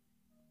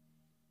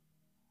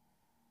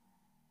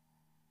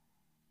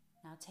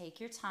 Now take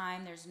your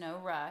time. There's no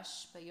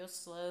rush, but you'll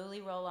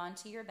slowly roll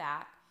onto your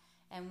back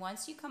And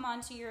once you come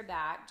onto your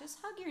back, just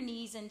hug your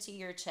knees into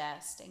your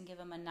chest and give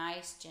them a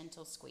nice,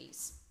 gentle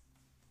squeeze.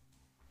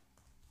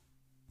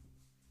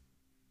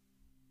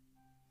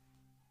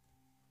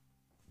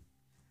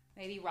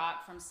 Maybe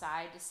rock from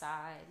side to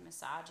side,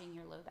 massaging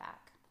your low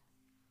back.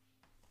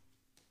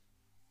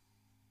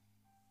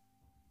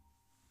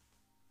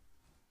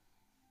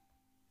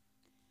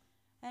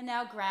 And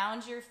now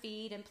ground your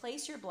feet and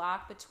place your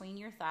block between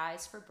your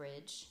thighs for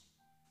bridge.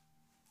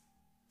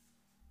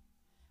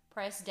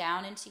 Press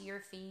down into your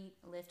feet,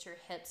 lift your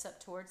hips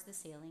up towards the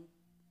ceiling.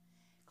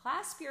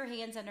 Clasp your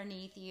hands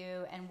underneath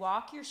you and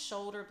walk your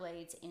shoulder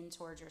blades in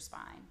towards your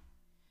spine.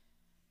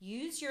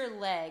 Use your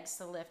legs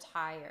to lift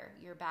higher.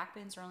 Your back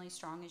bones are only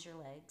strong as your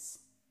legs.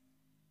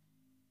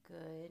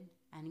 Good.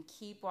 And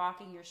keep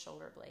walking your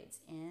shoulder blades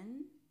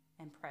in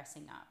and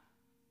pressing up.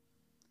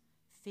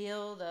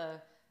 Feel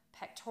the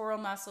pectoral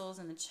muscles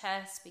in the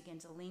chest begin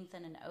to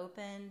lengthen and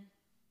open.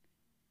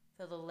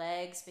 Feel the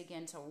legs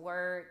begin to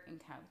work and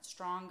come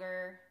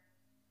stronger.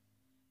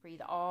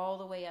 Breathe all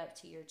the way up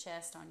to your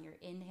chest on your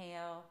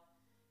inhale.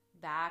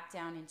 Back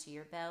down into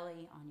your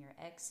belly on your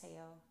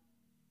exhale.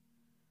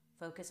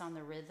 Focus on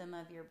the rhythm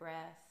of your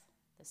breath,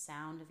 the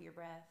sound of your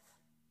breath.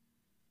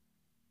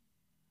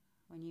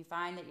 When you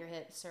find that your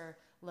hips are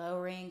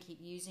lowering, keep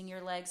using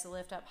your legs to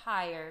lift up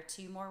higher.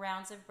 2 more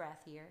rounds of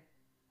breath here.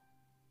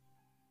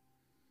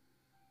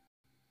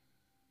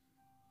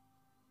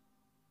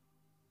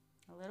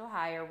 A little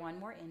higher, 1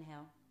 more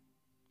inhale.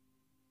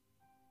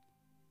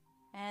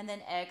 And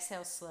then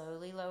exhale,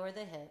 slowly lower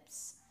the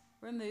hips.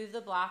 Remove the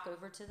block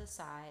over to the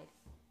side.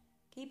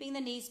 Keeping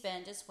the knees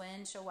bent, just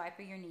windshield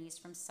wiper your knees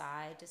from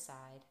side to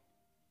side.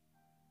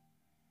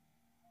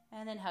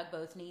 And then hug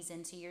both knees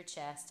into your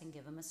chest and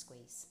give them a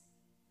squeeze.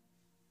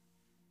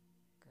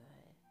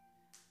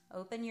 Good.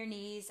 Open your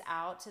knees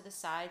out to the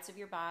sides of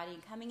your body,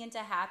 coming into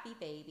happy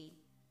baby.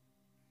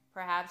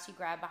 Perhaps you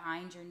grab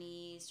behind your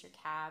knees, your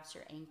calves,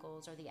 your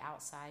ankles, or the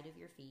outside of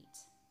your feet.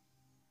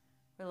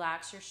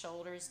 Relax your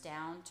shoulders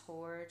down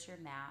towards your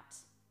mat.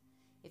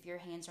 If your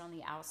hands are on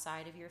the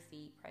outside of your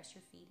feet, press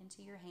your feet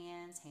into your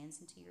hands, hands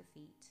into your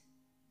feet.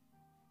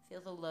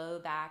 Feel the low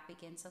back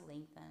begin to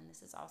lengthen.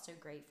 This is also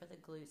great for the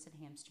glutes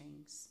and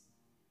hamstrings.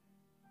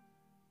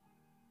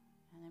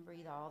 And then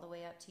breathe all the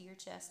way up to your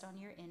chest on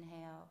your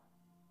inhale.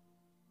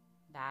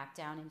 Back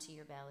down into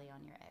your belly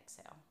on your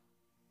exhale.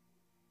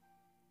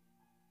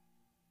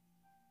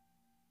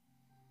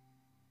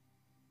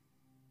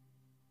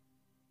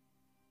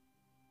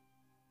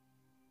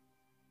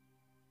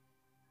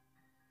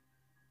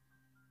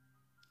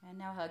 And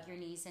now hug your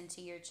knees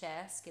into your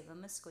chest. Give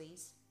them a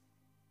squeeze.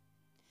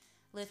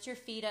 Lift your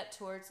feet up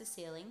towards the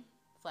ceiling.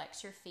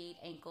 Flex your feet,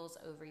 ankles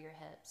over your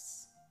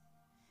hips.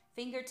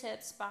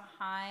 Fingertips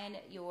behind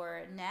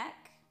your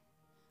neck.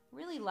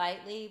 Really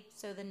lightly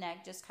so the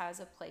neck just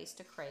has a place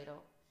to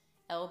cradle.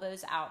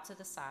 Elbows out to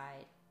the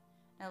side.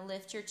 Now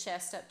lift your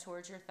chest up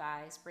towards your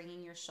thighs,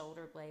 bringing your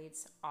shoulder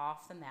blades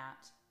off the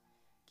mat.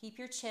 Keep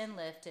your chin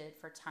lifted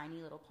for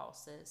tiny little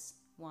pulses.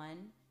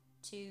 1,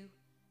 2,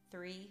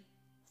 3,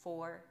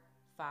 4,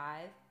 5,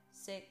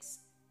 6,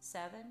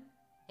 7,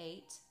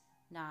 8,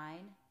 9,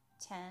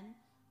 10,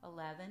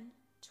 11,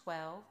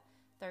 12,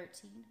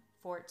 13,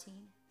 14,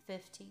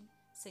 15,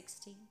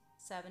 16,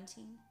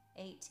 17,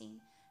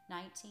 18,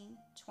 19,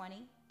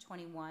 20,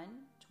 21,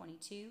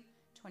 22,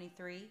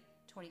 23,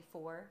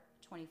 24,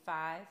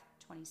 25,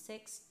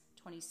 26,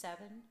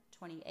 27,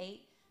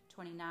 28,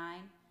 29,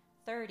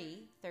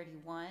 30,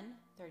 31,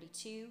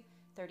 32,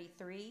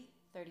 33,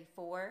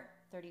 34,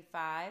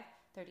 35,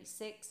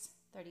 36,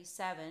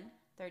 37,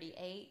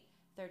 38,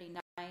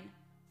 39,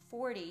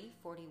 40,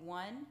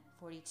 41,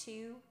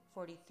 42,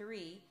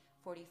 43,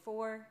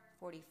 44,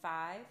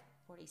 45,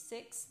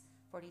 46,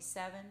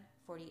 47,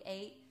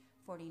 48,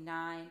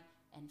 49,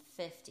 and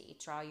 50.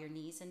 Draw your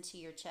knees into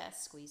your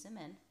chest. Squeeze them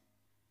in.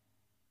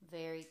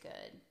 Very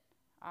good.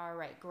 All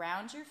right,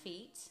 ground your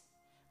feet.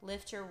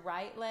 Lift your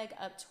right leg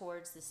up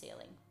towards the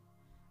ceiling.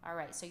 All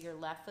right, so your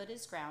left foot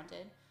is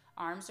grounded.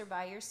 Arms are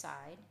by your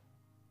side.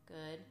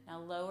 Good. Now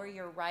lower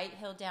your right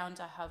heel down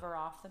to hover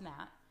off the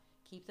mat.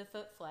 Keep the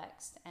foot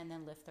flexed and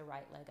then lift the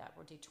right leg up.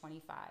 We'll do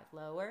 25.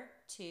 Lower,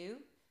 2,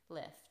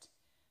 lift.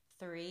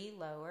 3,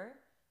 lower,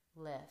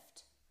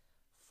 lift.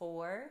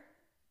 4,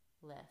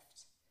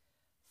 lift.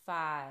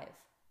 5,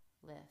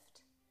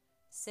 lift.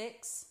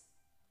 6,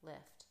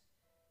 lift.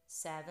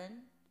 7,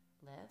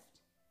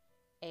 lift.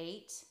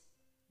 8,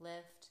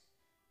 lift.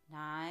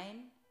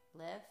 9,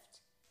 lift.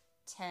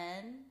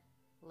 10,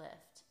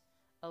 lift.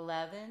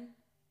 11,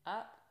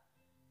 up.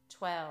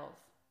 12,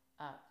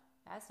 up.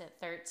 That's it.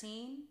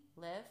 13,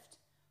 lift.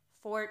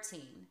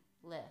 14,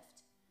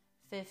 lift.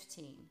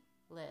 15,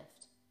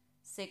 lift.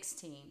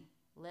 16,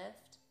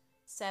 lift.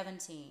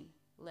 17,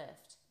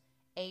 lift.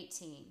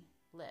 18,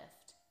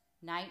 lift.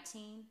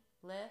 19,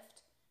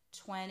 lift.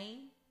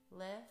 20,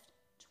 lift.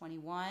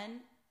 21,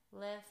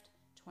 lift.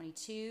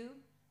 22,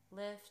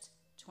 lift.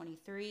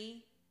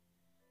 23,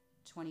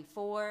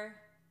 24,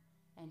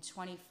 and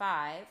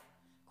 25.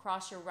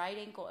 Cross your right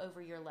ankle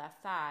over your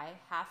left thigh,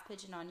 half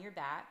pigeon on your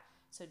back.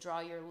 So draw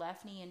your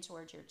left knee in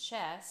towards your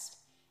chest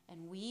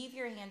and weave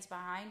your hands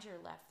behind your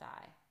left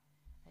thigh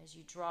as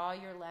you draw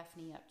your left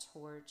knee up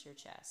towards your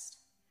chest.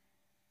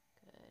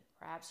 Good.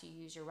 Perhaps you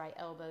use your right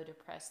elbow to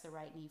press the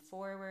right knee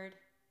forward,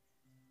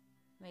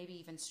 maybe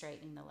even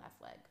straightening the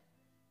left leg.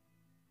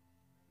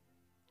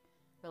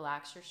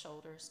 Relax your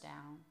shoulders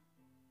down.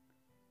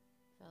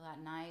 Feel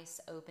that nice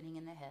opening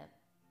in the hip.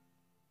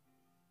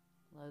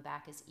 Low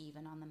back is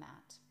even on the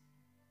mat.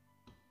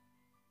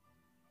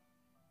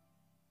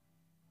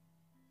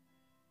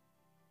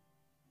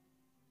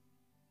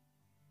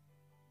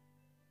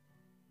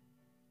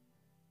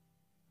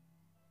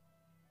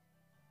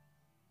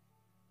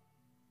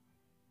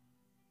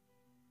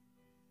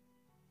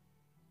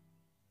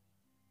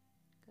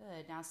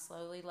 Good. Now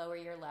slowly lower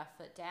your left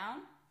foot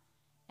down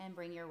and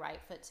bring your right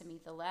foot to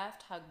meet the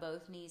left. Hug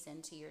both knees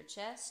into your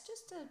chest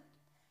just to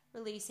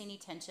release any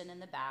tension in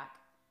the back.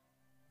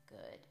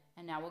 Good.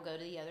 And now we'll go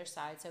to the other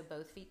side. So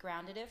both feet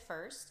grounded at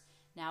first.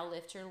 Now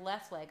lift your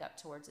left leg up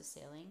towards the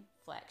ceiling.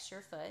 Flex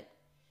your foot.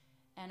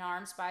 And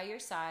arms by your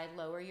side.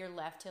 Lower your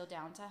left heel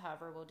down to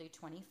hover. We'll do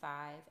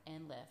 25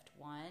 and lift.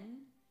 1,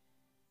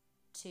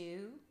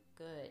 2,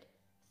 good.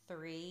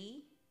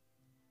 3,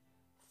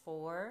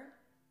 4,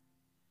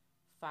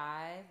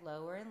 5,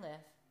 lower and lift.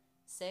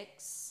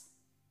 6,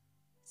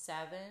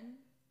 7,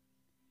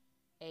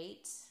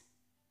 8,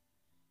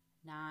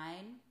 9,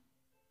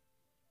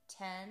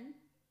 10,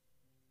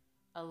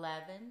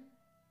 11,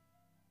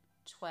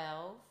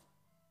 12,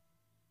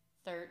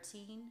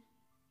 13,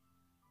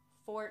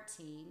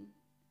 14,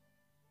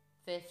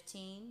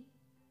 15,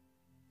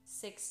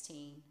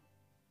 16,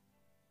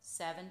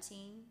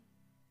 17,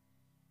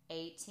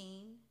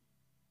 18,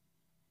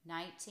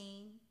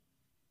 19,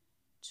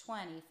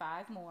 20.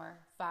 5 more.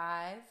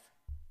 5,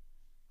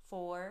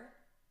 4,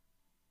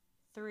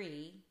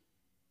 3,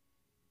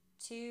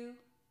 2,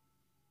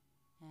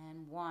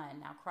 and 1.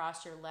 Now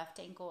cross your left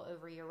ankle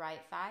over your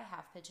right thigh,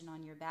 half pigeon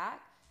on your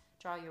back.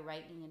 Draw your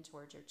right knee in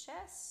towards your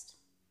chest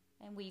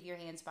and weave your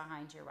hands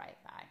behind your right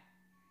thigh.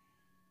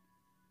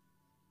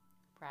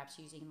 Perhaps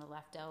using the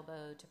left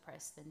elbow to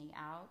press the knee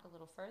out a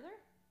little further.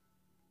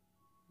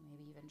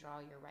 Maybe even draw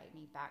your right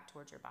knee back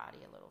towards your body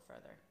a little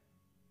further.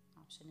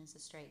 Option is to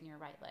straighten your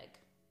right leg.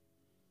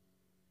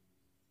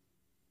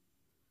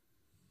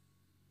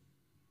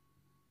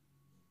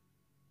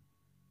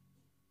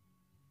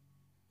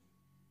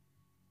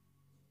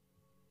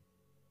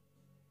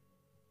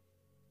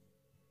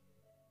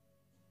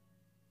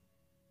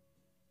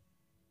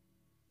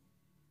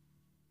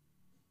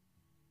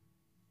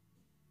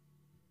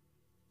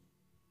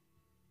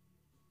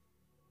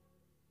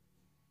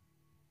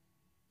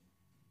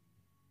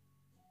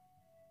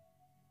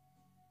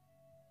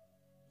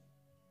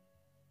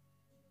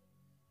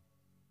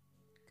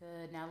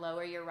 Good. Now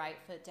lower your right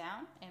foot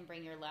down and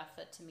bring your left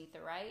foot to meet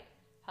the right.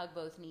 Hug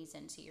both knees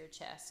into your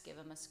chest. Give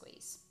them a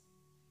squeeze.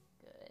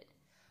 Good.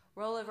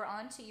 Roll over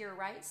onto your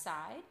right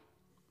side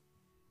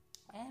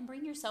and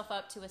bring yourself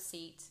up to a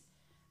seat.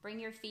 Bring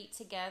your feet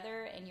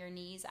together and your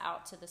knees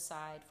out to the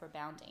side for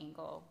bound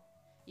angle.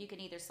 You can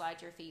either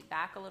slide your feet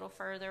back a little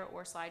further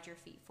or slide your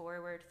feet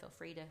forward. Feel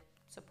free to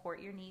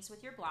support your knees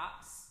with your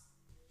blocks.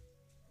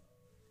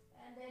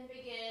 And then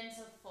begin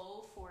to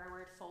fold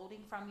forward,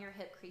 folding from your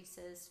hip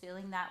creases,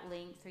 feeling that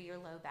length through your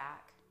low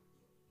back.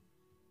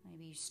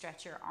 Maybe you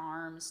stretch your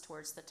arms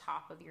towards the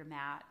top of your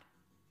mat.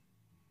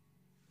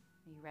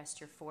 You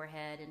rest your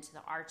forehead into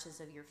the arches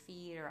of your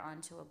feet or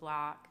onto a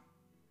block.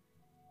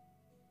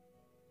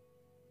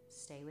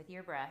 Stay with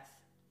your breath.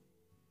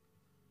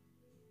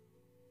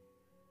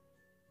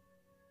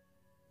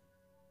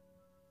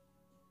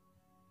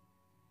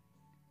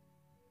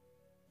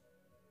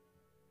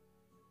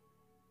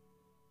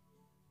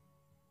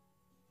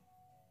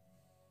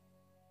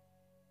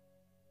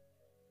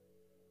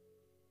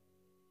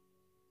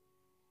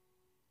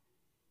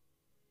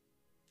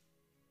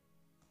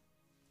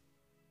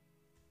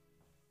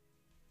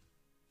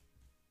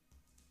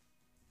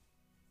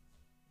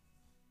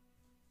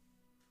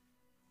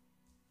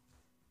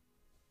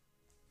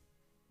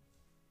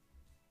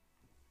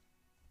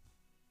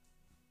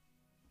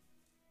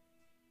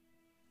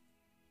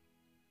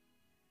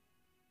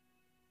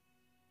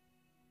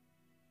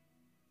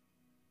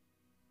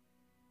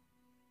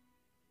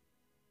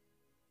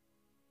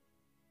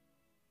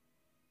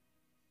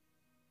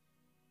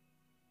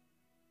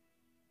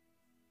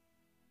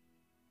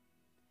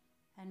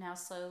 And now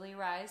slowly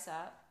rise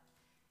up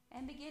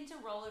and begin to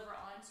roll over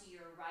onto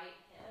your right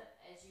hip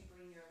as you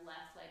bring your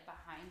left leg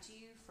behind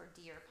you for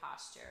deer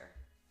posture.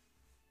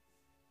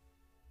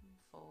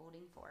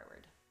 Folding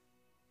forward.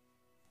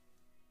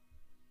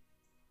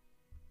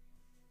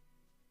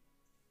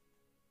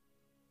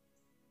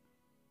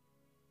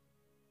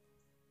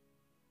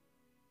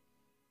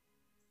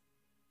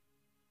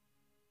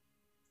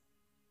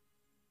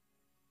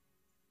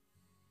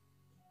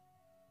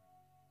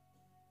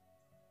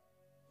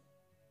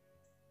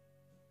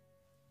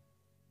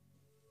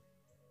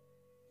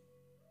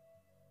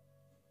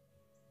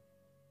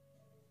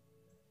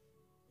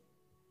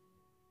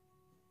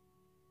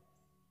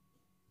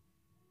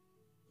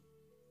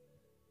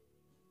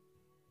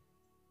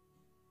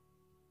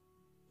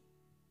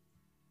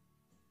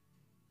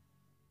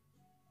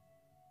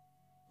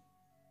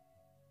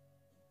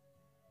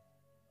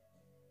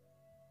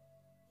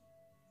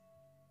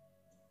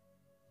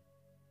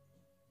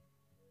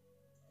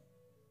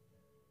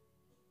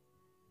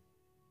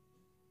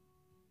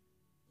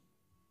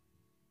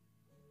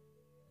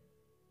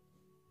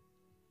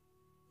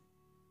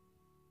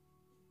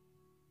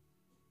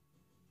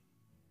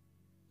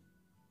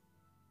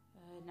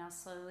 Good. Now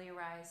slowly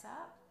rise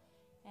up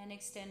and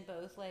extend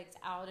both legs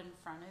out in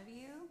front of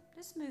you.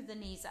 Just move the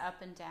knees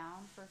up and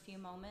down for a few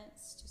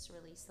moments. Just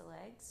release the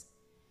legs.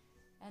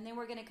 And then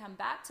we're going to come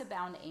back to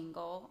bound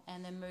angle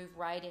and then move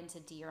right into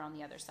deer on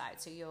the other side.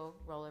 So you'll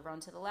roll over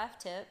onto the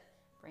left hip,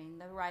 bring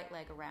the right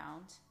leg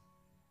around.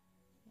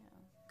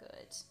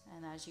 Good.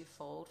 And as you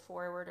fold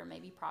forward or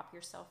maybe prop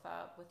yourself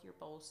up with your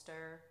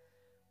bolster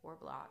or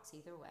blocks,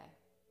 either way.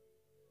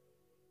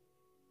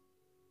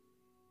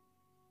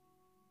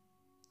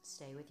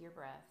 Stay with your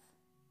breath.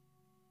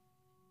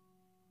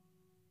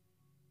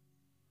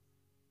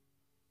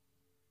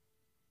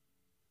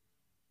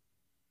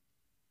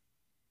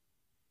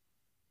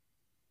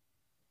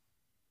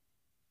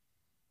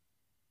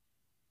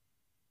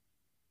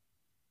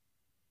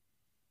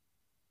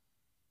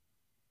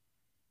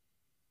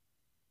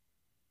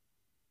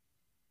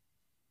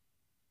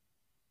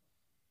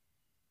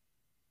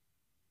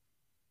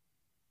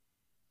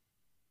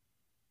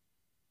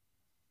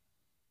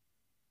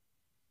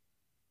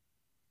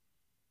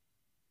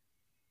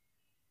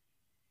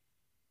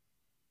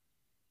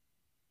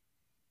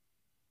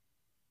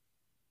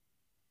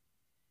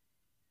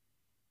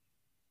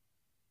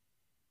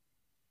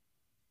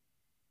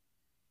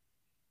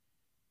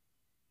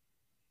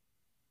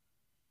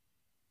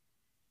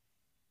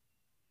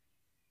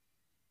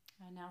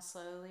 And now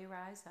slowly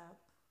rise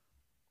up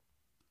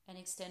and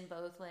extend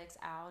both legs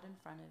out in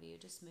front of you.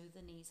 Just move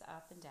the knees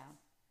up and down.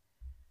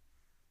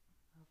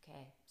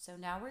 Okay, so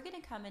now we're going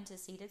to come into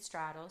seated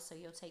straddle. So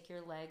you'll take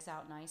your legs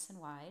out nice and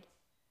wide.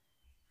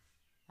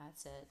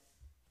 That's it.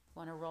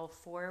 Want to roll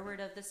forward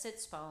of the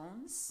sits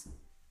bones.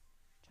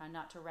 Try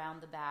not to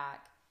round the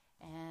back.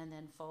 And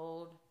then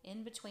fold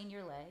in between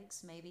your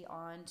legs, maybe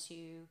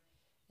onto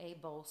a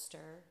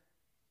bolster.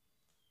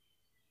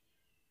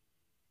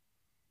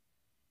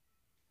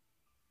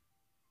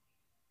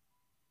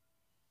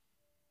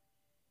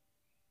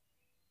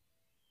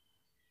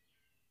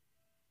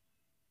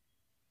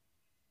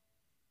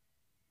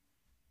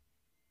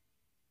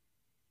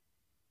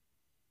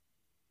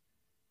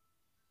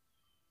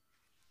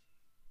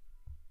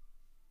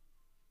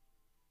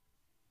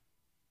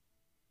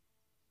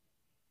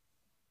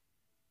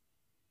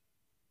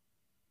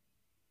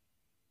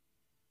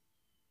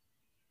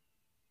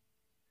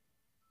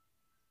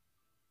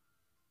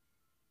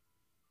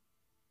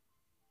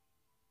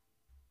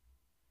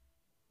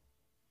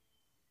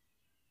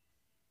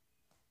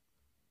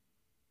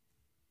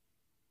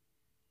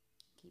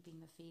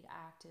 Keeping the feet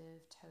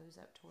active, toes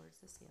up towards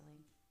the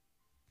ceiling.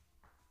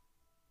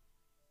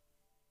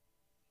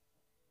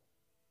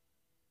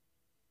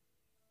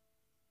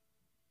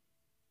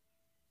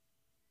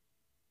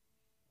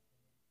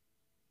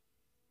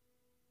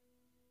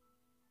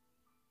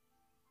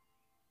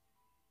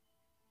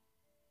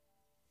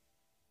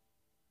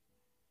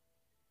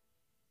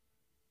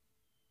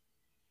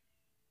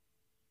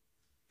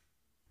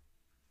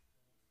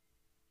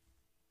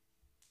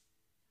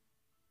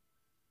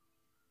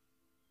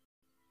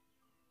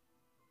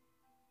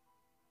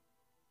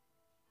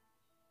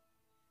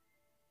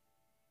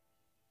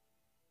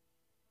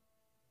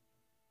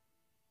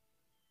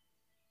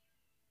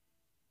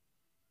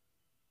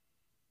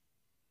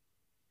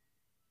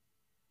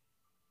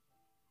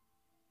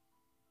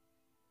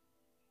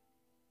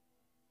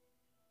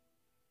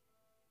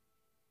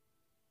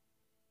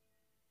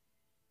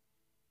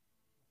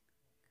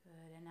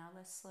 Good, and now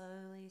let's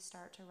slowly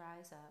start to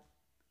rise up.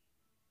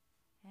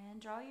 And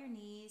draw your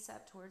knees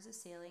up towards the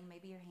ceiling,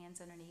 maybe your hands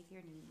underneath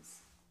your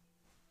knees.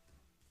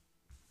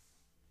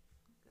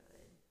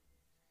 Good.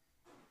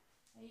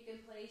 And you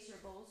can place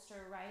your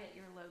bolster right at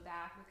your low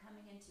back. We're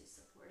coming into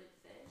supported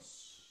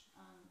fish.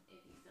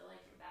 If you feel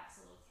like your back's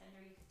a little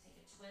tender, you can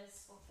take a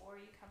twist before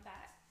you come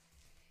back.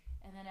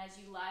 And then as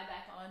you lie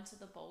back onto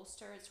the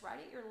bolster, it's right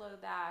at your low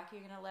back.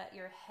 You're going to let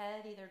your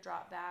head either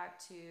drop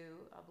back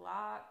to a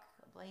block,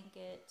 a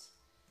blanket.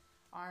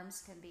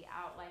 Arms can be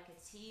out like a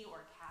T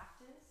or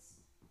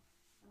cactus.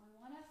 And we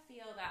want to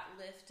feel that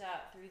lift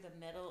up through the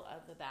middle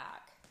of the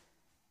back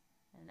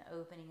and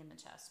opening in the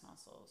chest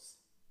muscles.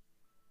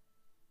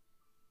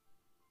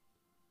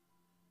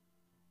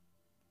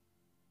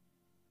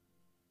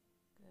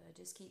 Good.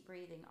 Just keep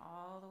breathing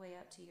all the way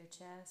up to your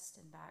chest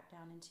and back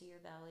down into your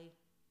belly.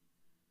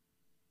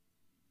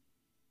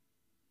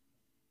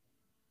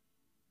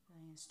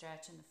 And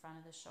stretch in the front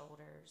of the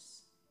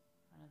shoulders,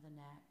 front of the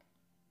neck.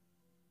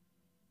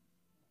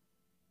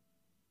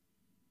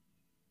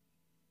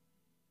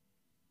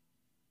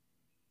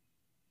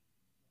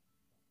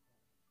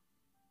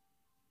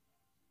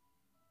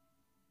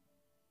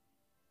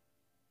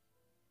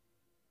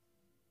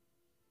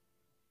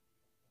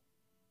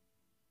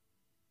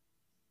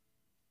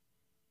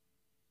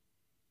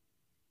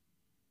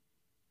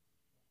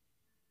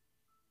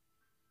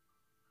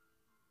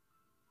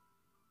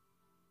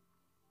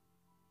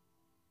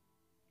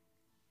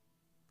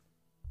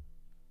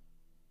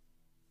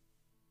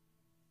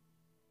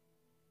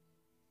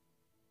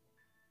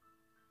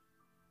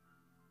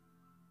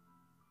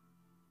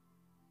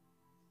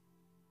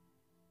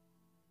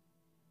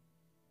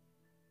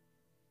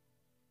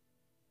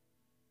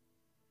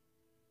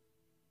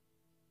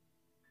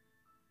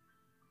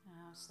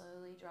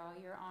 Slowly draw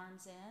your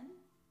arms in,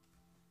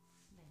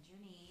 bend your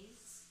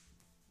knees.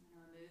 I'm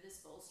going to remove this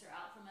bolster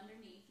out from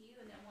underneath you,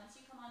 and then once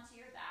you come onto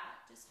your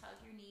back, just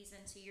hug your knees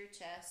into your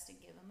chest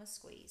and give them a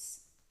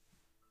squeeze.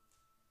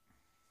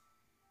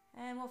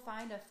 And we'll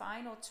find a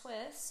final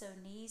twist, so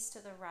knees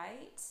to the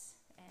right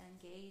and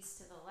gaze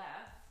to the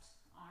left.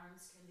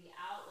 Arms can be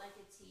out like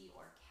a T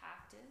or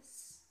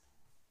cactus.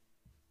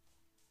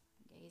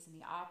 Gaze in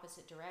the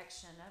opposite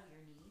direction of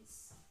your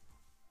knees.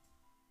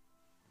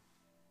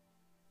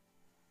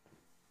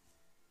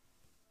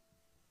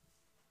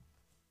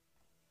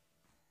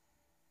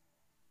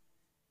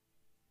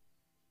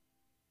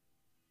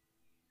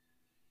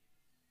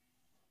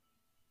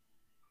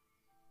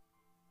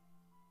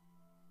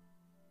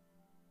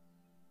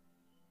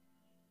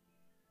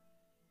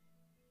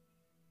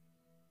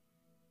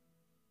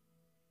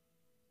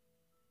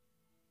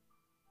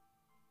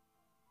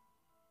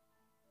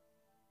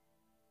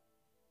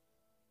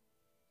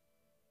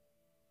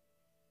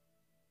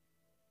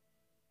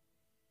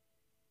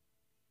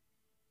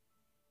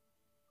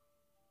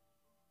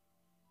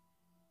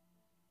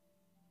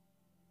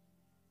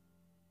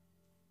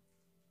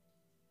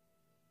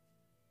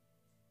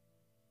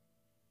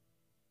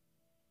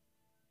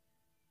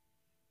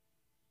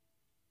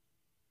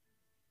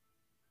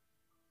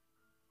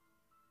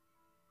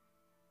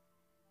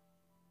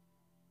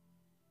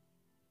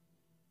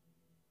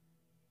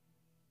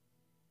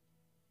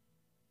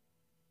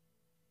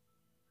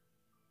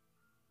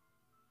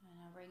 And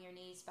now bring your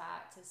knees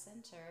back to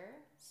center.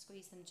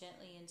 Squeeze them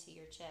gently into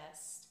your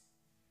chest.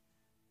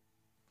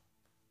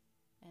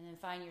 And then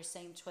find your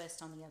same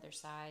twist on the other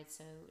side.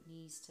 So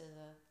knees to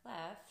the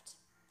left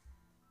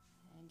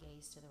and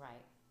gaze to the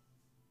right.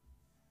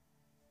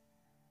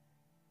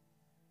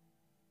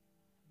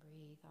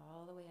 Breathe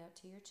all the way up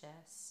to your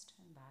chest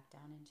and back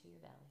down into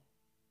your belly.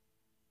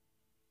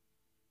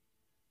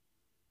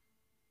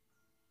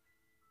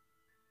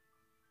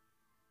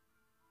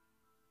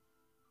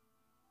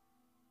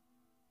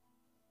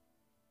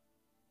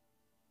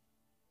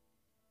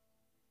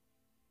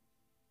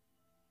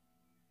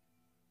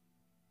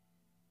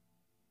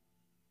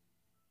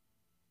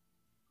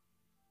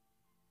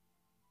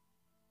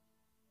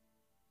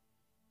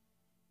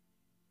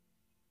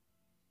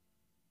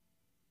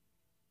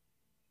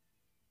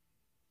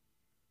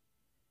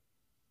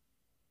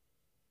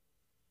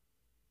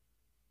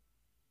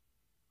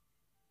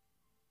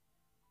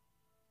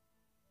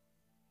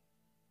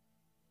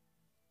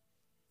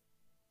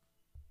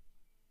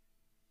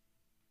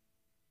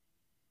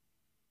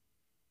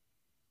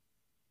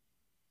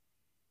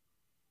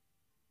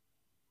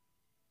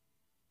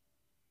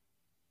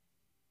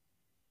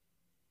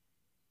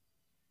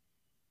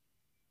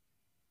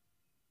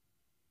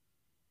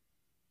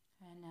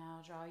 And now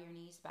draw your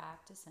knees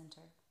back to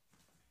center.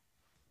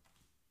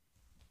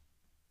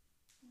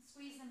 And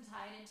squeeze them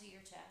tight into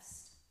your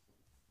chest.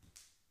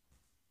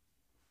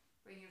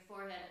 Bring your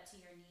forehead up to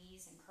your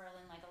knees and curl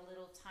in like a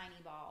little tiny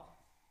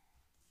ball.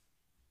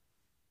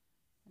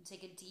 And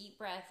take a deep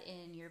breath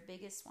in, your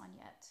biggest one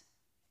yet.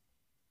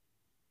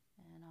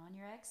 And on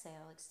your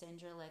exhale,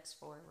 extend your legs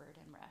forward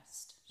and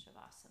rest.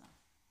 Shavasana.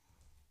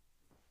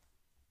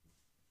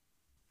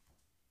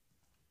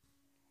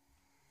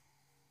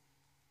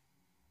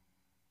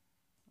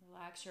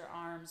 Relax your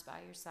arms by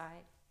your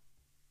side.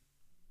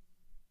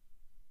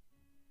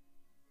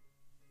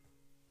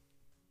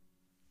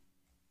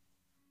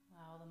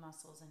 Allow the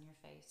muscles in your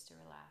face to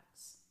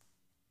relax.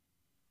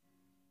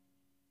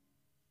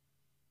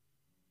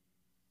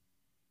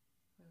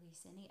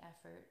 Release any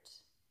effort.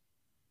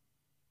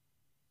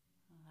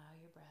 Allow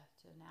your breath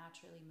to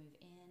naturally move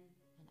in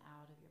and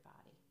out of your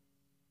body.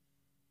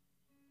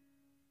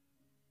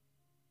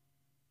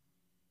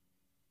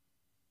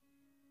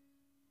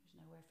 There's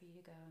nowhere for you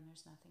to go and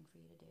there's nothing for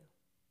you to do.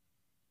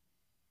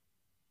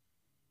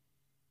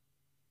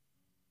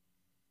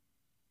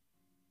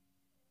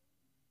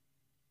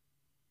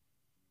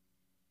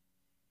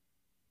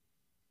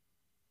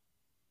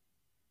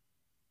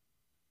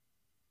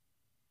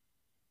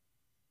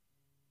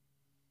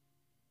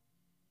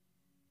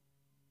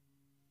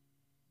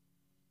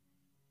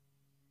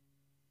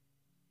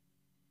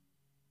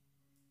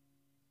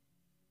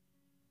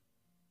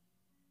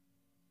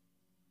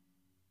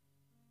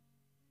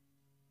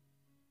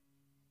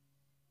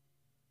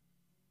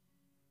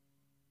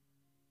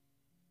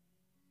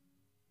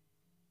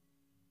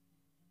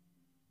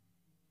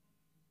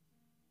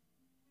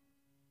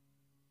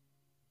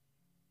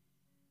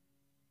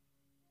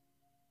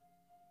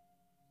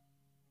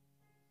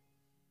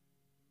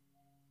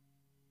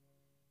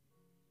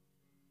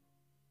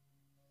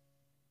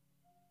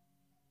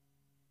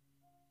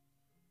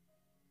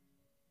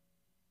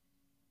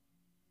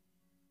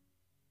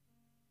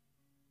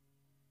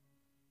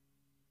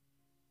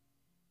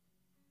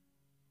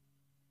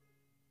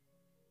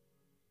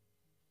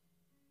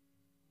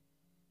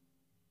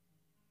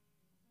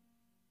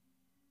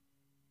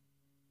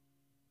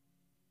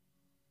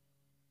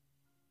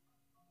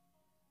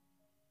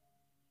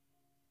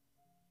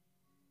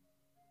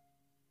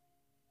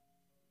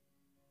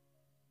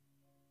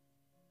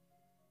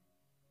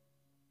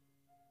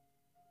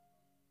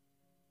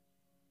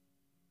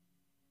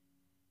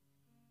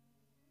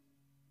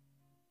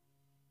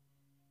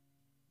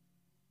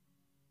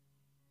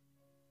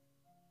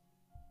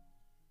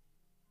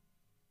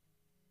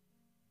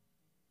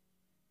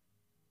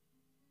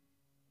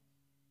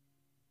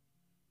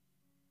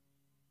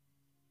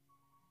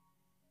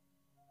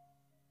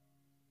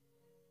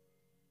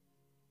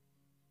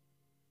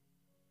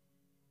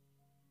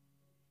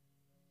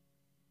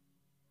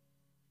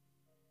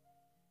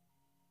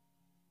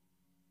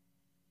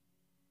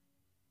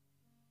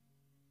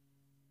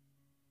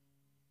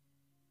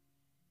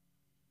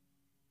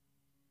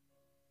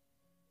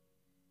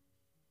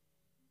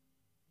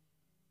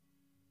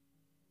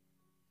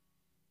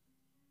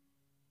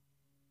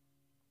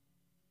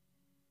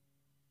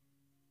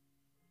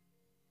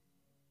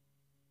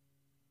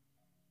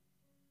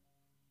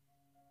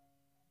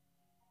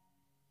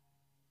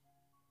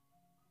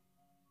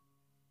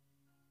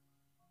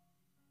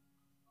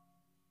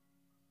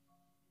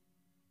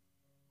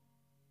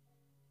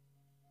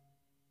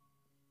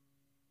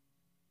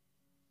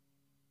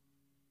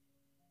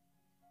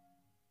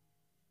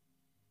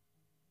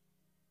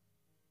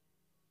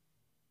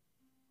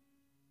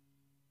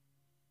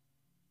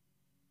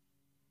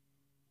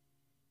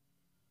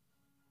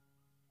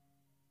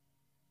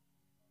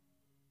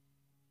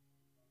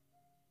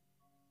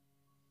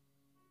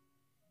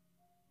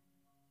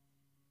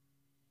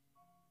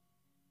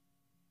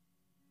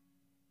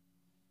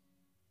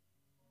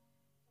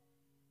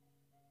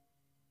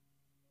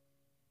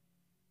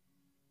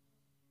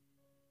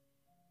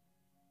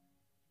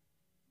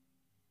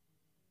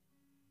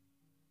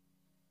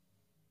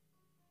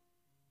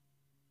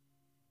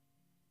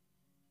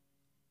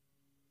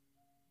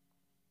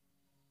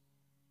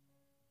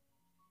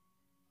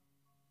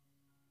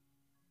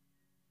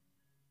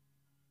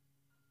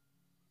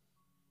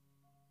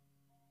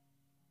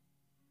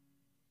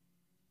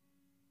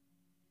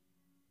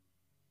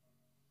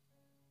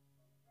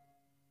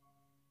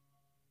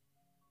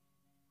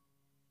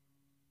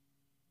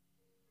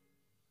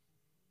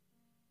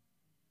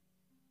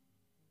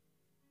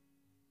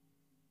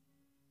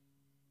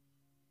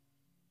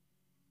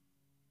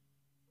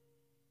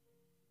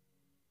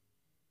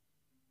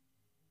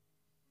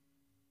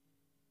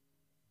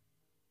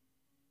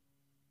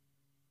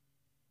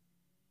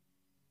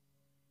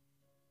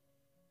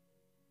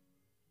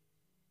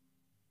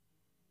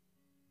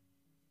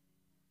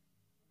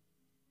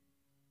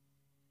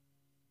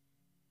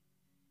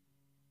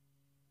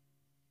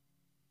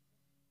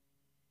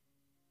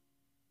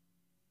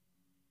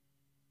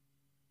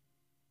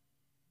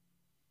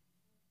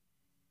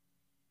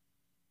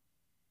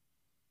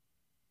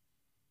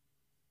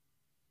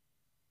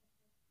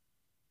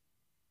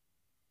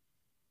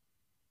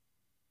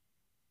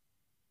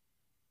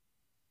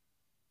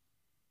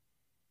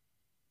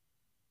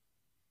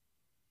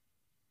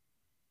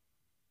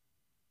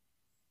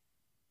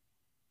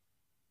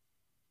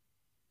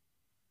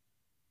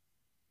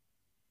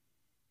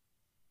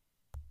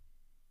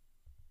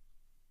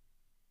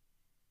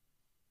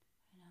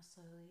 Now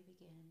slowly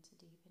begin to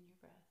deepen your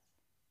breath.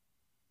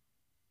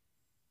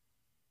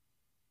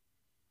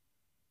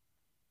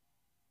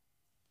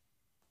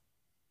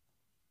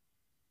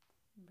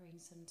 And bring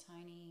some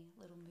tiny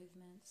little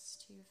movements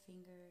to your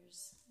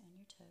fingers and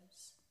your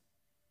toes.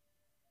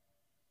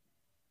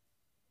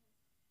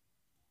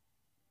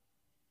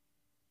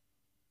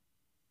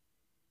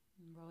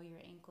 And roll your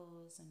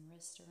ankles and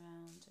wrists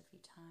around a few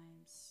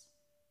times.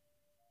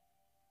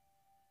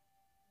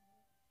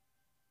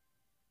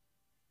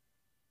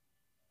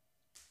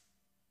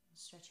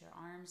 Stretch your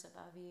arms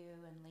above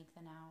you and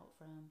lengthen out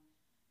from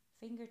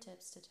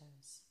fingertips to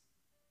toes.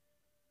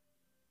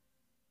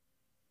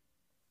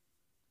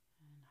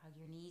 And hug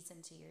your knees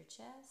into your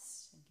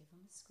chest and give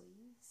them a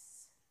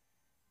squeeze.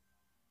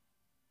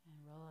 And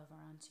roll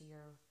over onto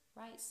your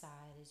right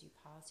side as you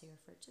pause here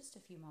for just a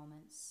few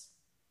moments.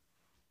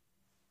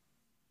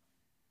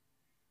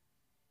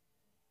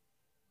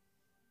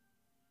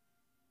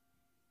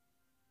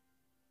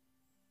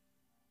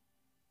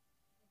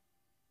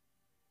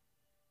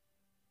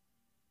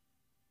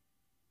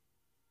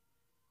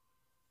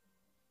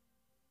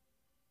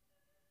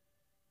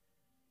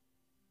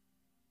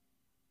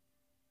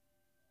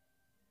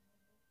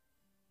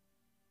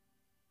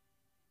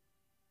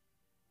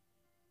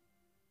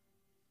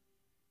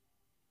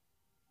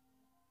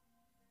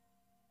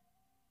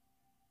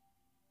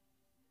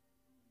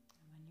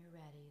 And when you're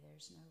ready,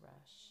 there's no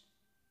rush.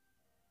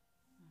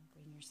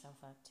 Bring yourself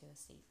up to a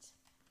seat.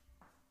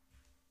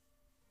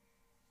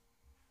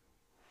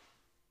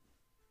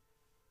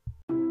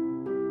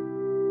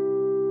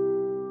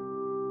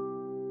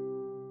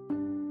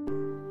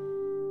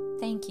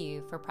 Thank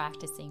you for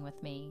practicing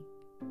with me.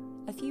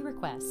 A few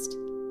requests.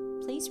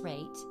 Please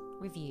rate,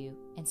 review,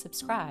 and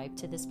subscribe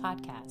to this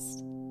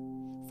podcast.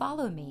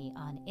 Follow me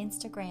on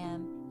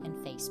Instagram and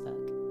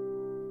Facebook.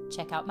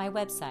 Check out my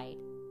website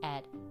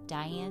at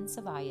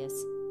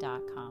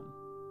dianesavallas.com.